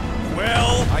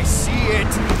 Quill? I see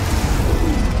it!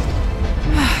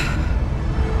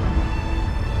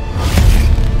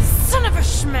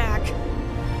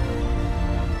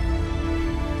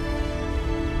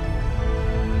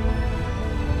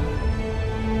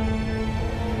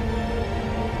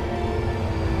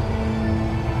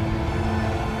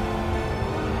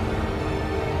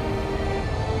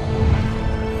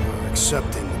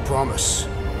 accepting the promise.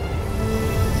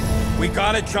 We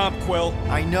gotta jump, Quill.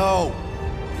 I know.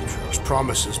 Peter's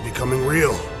promise is becoming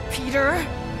real. Peter?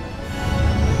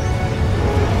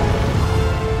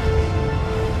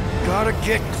 Gotta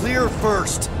get clear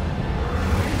first.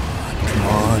 Come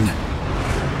on.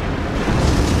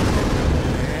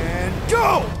 And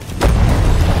go!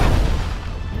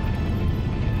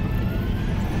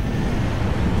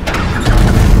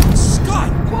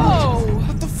 Scott! Whoa!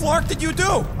 What the flark did you do?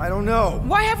 I don't know.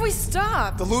 Why have we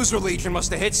stopped? The Loser Legion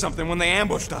must have hit something when they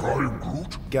ambushed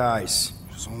us. Guys,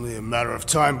 It's only a matter of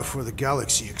time before the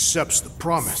galaxy accepts the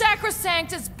promise.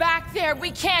 Sacrosanct is back there. We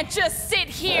can't just sit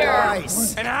here.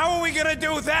 guys. And how are we gonna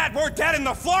do that? We're dead in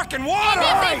the flarkin' water!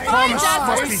 And if they find us,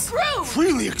 must we're be screwed.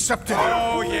 freely accepted.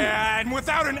 Oh yeah, and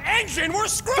without an engine, we're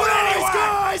screwed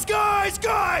anyway!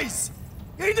 Guys!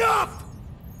 Enough!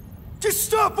 Just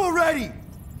stop already!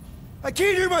 I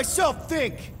can't hear myself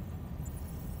think!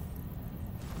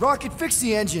 Rocket, fix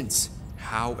the engines.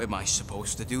 How am I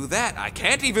supposed to do that? I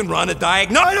can't even run a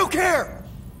diagnostic. I don't care!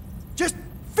 Just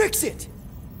fix it!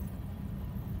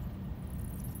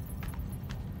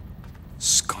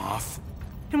 Scoff.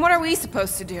 And what are we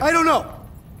supposed to do? I don't know,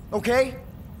 okay?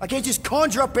 I can't just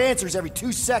conjure up answers every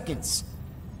 2 seconds.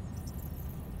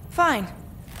 Fine.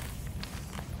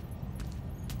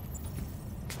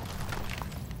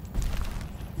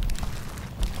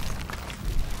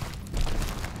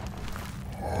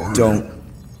 Don't.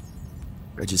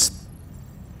 I just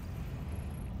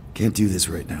can't do this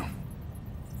right now.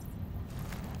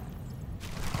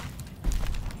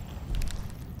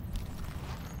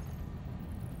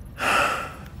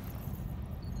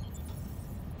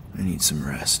 I need some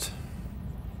rest.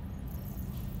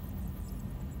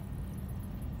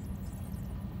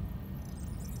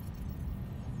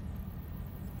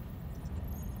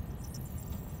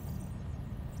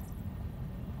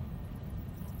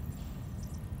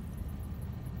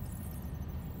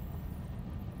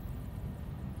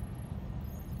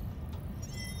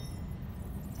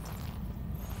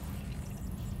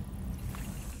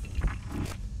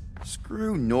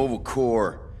 Screw Nova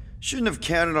Corps. Shouldn't have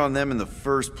counted on them in the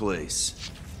first place.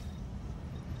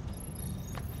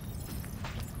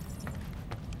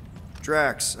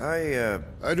 Drax, I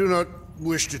do not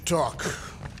wish to talk.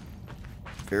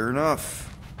 Fair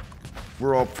enough.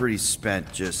 We're all pretty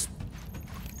spent, just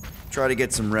try to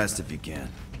get some rest if you can.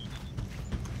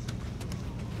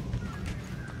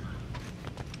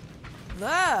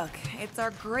 Look, it's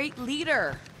our great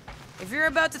leader. If you're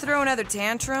about to throw another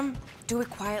tantrum, do it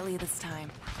quietly this time.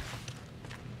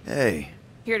 Hey.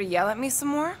 Here to yell at me some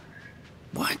more?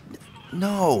 What?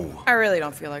 No. I really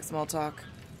don't feel like small talk.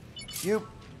 You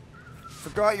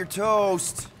forgot your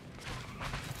toast.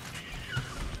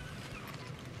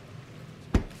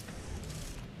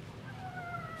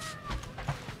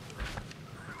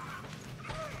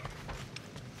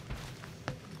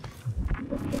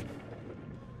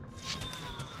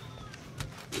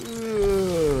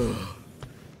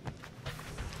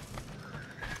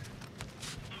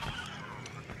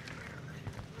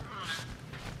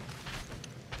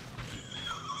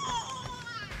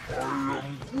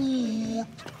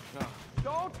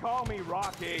 Don't call me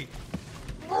Rocky.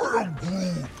 I am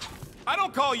Groot. I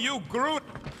don't call you Groot.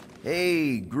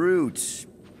 Hey, Groot.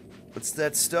 What's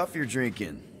that stuff you're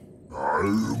drinking? I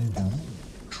am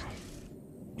Groot.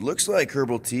 Looks like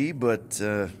herbal tea, but,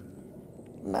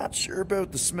 not sure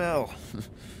about the smell.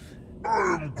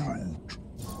 I am Groot.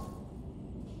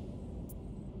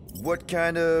 What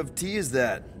kind of tea is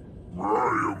that?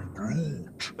 I am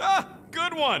Groot. Ah,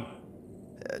 good one.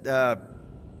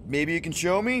 Maybe you can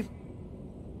show me?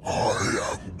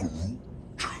 I am Groot.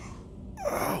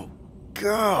 Oh,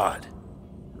 God.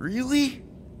 Really?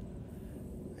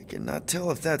 I cannot tell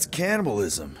if that's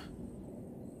cannibalism.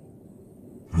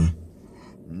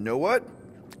 Know what?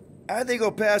 I think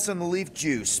I'll pass on the leaf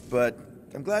juice, but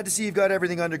I'm glad to see you've got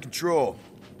everything under control.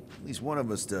 At least one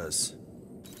of us does.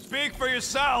 Speak for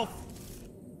yourself.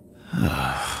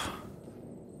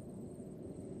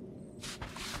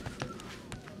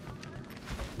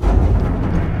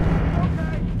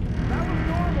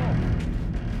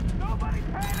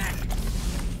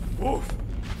 Oof,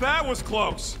 that was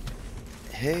close.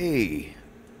 Hey,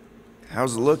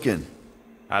 how's it looking?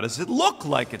 How does it look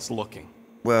like it's looking?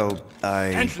 Well,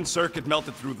 Tension circuit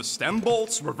melted through the stem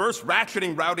bolts, reverse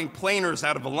ratcheting routing planers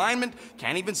out of alignment,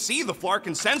 can't even see the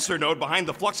Flarkin sensor node behind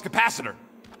the flux capacitor.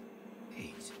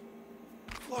 Wait.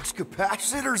 Flux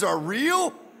capacitors are real?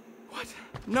 What?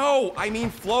 No, I mean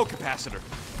flow capacitor.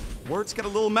 Words get a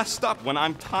little messed up when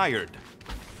I'm tired.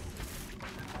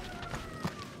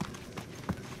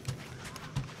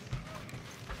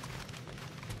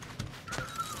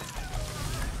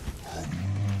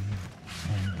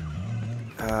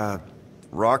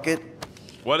 Rocket?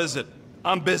 What is it?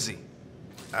 I'm busy.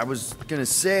 I was gonna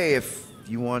say, if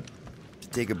you want to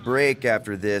take a break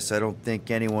after this, I don't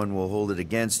think anyone will hold it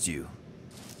against you.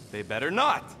 They better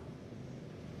not.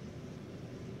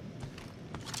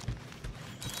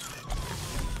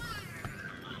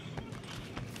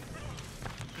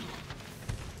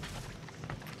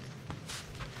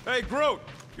 Hey, Groot,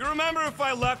 you remember if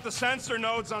I left the sensor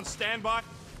nodes on standby?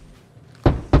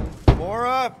 More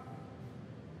up!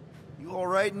 You all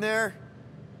right in there?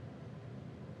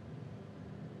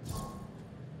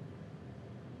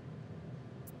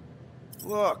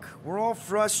 Look, we're all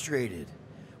frustrated.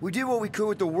 We did what we could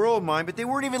with the Worldmind, but they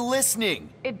weren't even listening.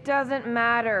 It doesn't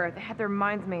matter. They had their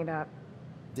minds made up.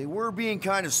 They were being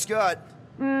kind of scut.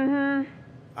 Mm-hmm.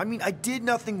 I mean, I did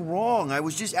nothing wrong. I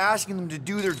was just asking them to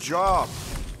do their job.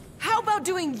 How about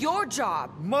doing your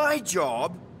job? My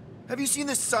job? Have you seen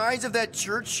the size of that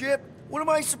church ship? What am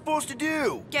I supposed to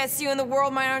do? Guess you and the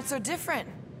Worldmind aren't so different.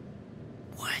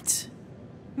 What?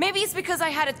 Maybe it's because I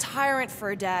had a tyrant for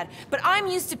a dad, but I'm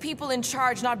used to people in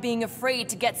charge not being afraid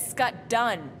to get scut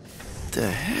done. What the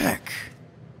heck?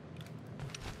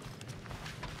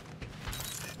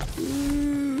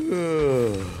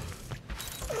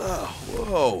 Oh,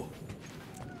 whoa.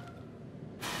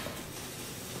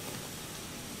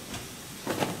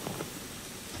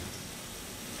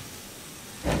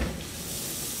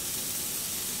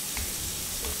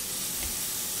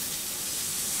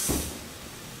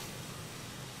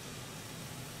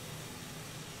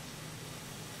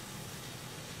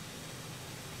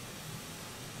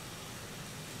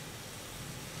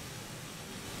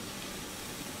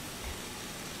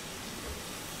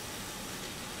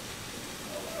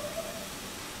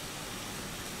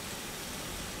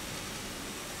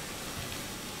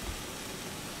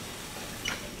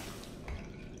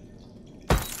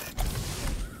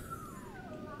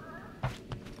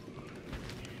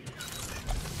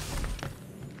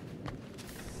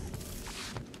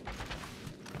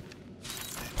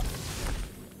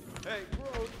 Hey,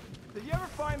 Groot, did you ever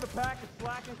find the pack of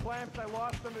slacking clamps I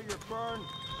lost under your fern?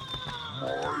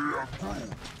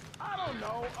 I don't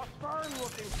know, a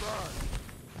fern-looking fern.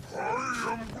 I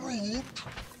am Groot.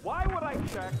 Why would I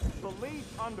check the least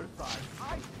underside?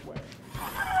 I swear.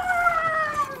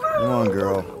 Come on,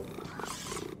 girl.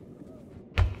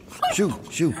 Shoot,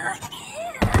 shoot.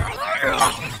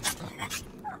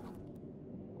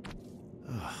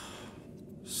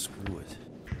 Screw it.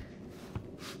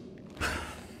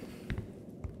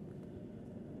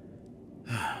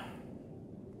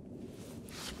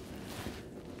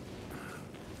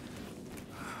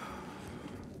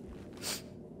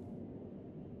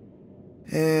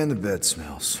 And the bed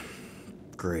smells.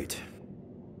 Great.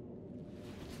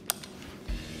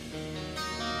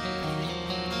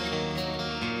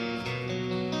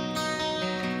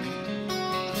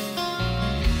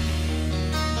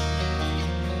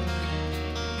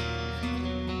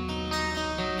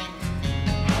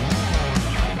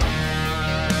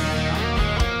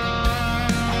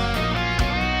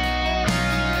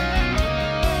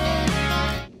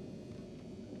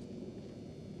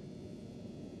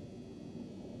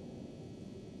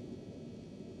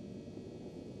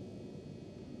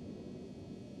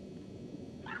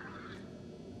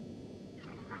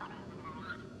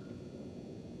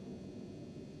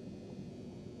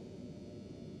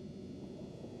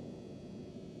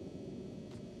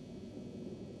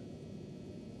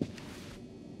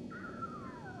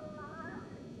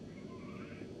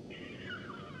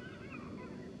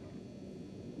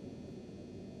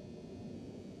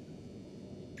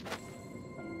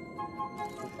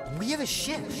 We have a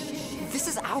ship. This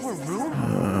is our room.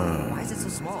 Why is it so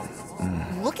small?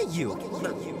 Look at you.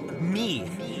 Me.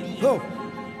 Oh.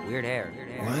 Weird hair.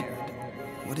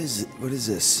 What? What is it? What is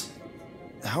this?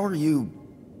 How are you...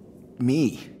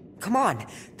 me? Come on.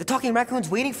 The talking raccoon's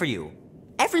waiting for you.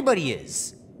 Everybody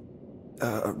is.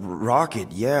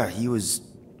 Rocket, yeah, he was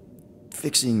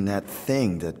fixing that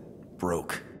thing that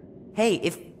broke. Hey,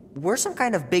 if we're some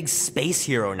kind of big space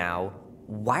hero now,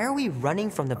 why are we running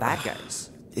from the bad guys?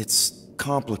 It's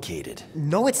complicated.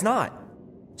 No, it's not.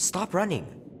 Stop running.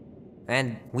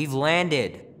 And we've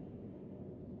landed.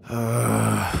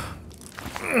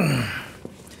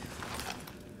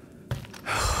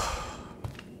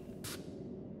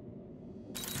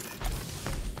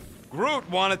 Groot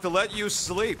wanted to let you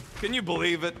sleep. Can you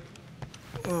believe it?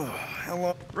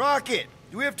 Hello. Rocket,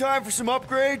 do we have time for some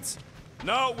upgrades?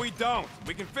 No, we don't.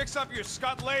 We can fix up your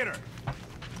scut later.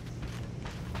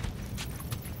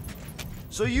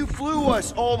 So you flew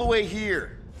us all the way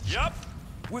here? Yup.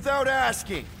 Without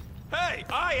asking? Hey,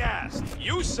 I asked.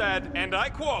 You said, and I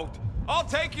quote, I'll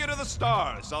take you to the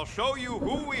stars. I'll show you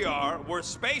who we are. We're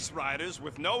space riders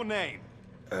with no name.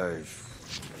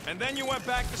 And then you went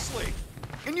back to sleep.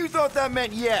 And you thought that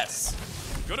meant yes?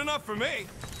 Good enough for me.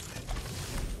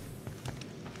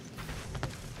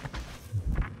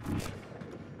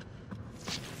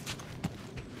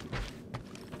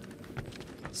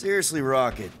 Seriously,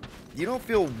 Rocket, you don't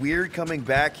feel weird coming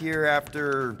back here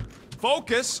after...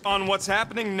 Focus on what's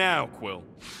happening now, Quill.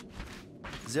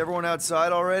 Is everyone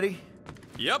outside already?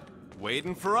 Yep,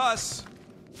 waiting for us.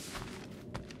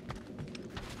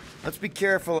 Let's be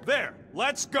careful. There,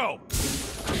 let's go.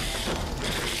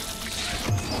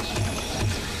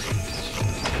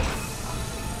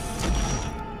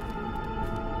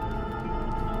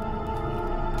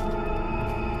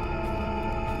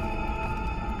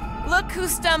 Look who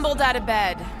stumbled out of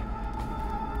bed.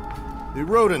 The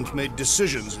rodent made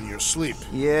decisions in your sleep.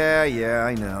 Yeah,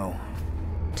 I know.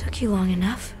 Took you long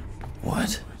enough.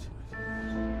 What?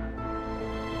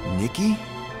 Nikki?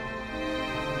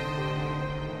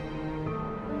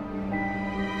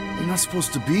 You're not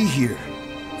supposed to be here.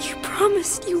 You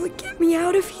promised you would get me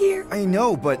out of here. I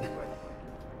know, but...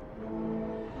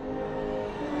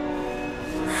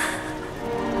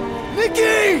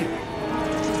 Nikki!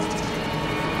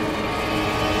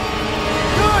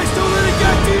 Guys, don't let it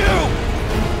get to you!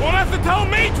 Won't have to tell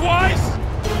me twice!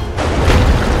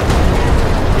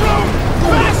 Run!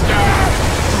 Faster!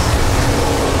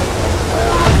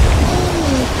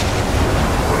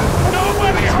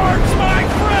 Nobody hurts my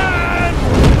friend!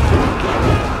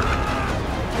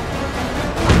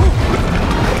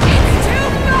 It's too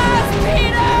fast,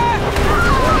 Peter!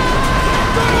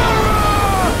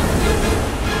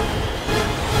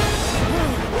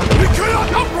 We cannot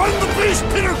outrun the beast,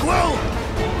 Peter Quill!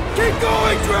 Keep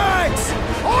going, Drax!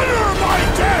 Honor my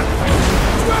death!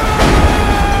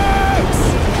 Drax!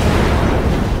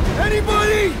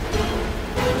 Anybody?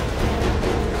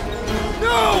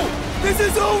 No! This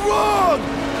is all wrong!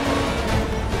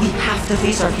 We have to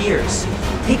face our fears.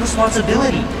 Take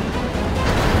responsibility.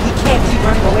 We can't keep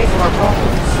running away from our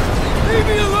problems. Leave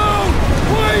me alone!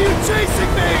 Why are you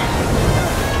chasing me?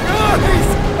 Guys!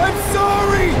 I'm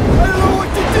sorry! I don't know what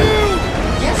to do!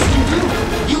 Yes, you do!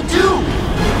 You do!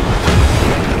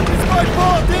 It's my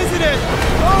fault, isn't it?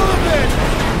 All of it!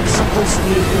 You're supposed to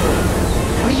be a hero.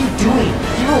 What are you doing?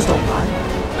 Heroes don't run.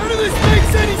 None of this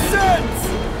makes any sense!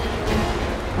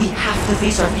 We have to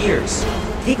face our fears.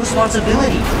 Take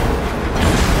responsibility.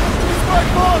 It's my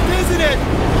fault, isn't it?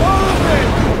 All of it!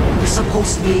 You're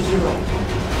supposed to be a hero.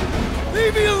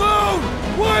 Leave me alone!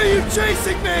 Why are you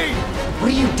chasing me?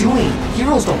 What are you doing?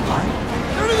 Heroes don't run.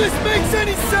 None of this makes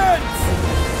any sense!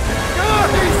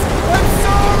 Guys! I'm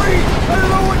sorry! I don't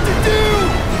know what to do!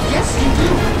 Yes, you do!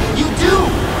 You do!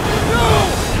 No!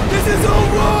 This is all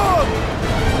wrong!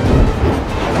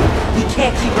 We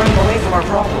can't keep running away from our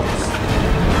problems.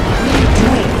 What are you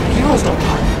doing? Heroes don't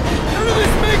run. None of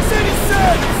this makes any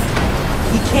sense!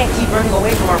 We can't keep running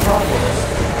away from our problems.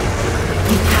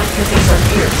 We have to face our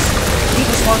fears. Take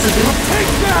responsibility.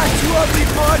 Take that, you ugly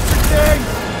monster thing!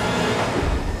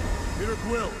 Peter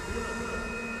Quill!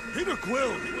 Peter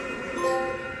Quill!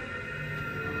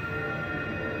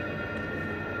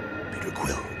 Peter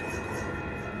Quill.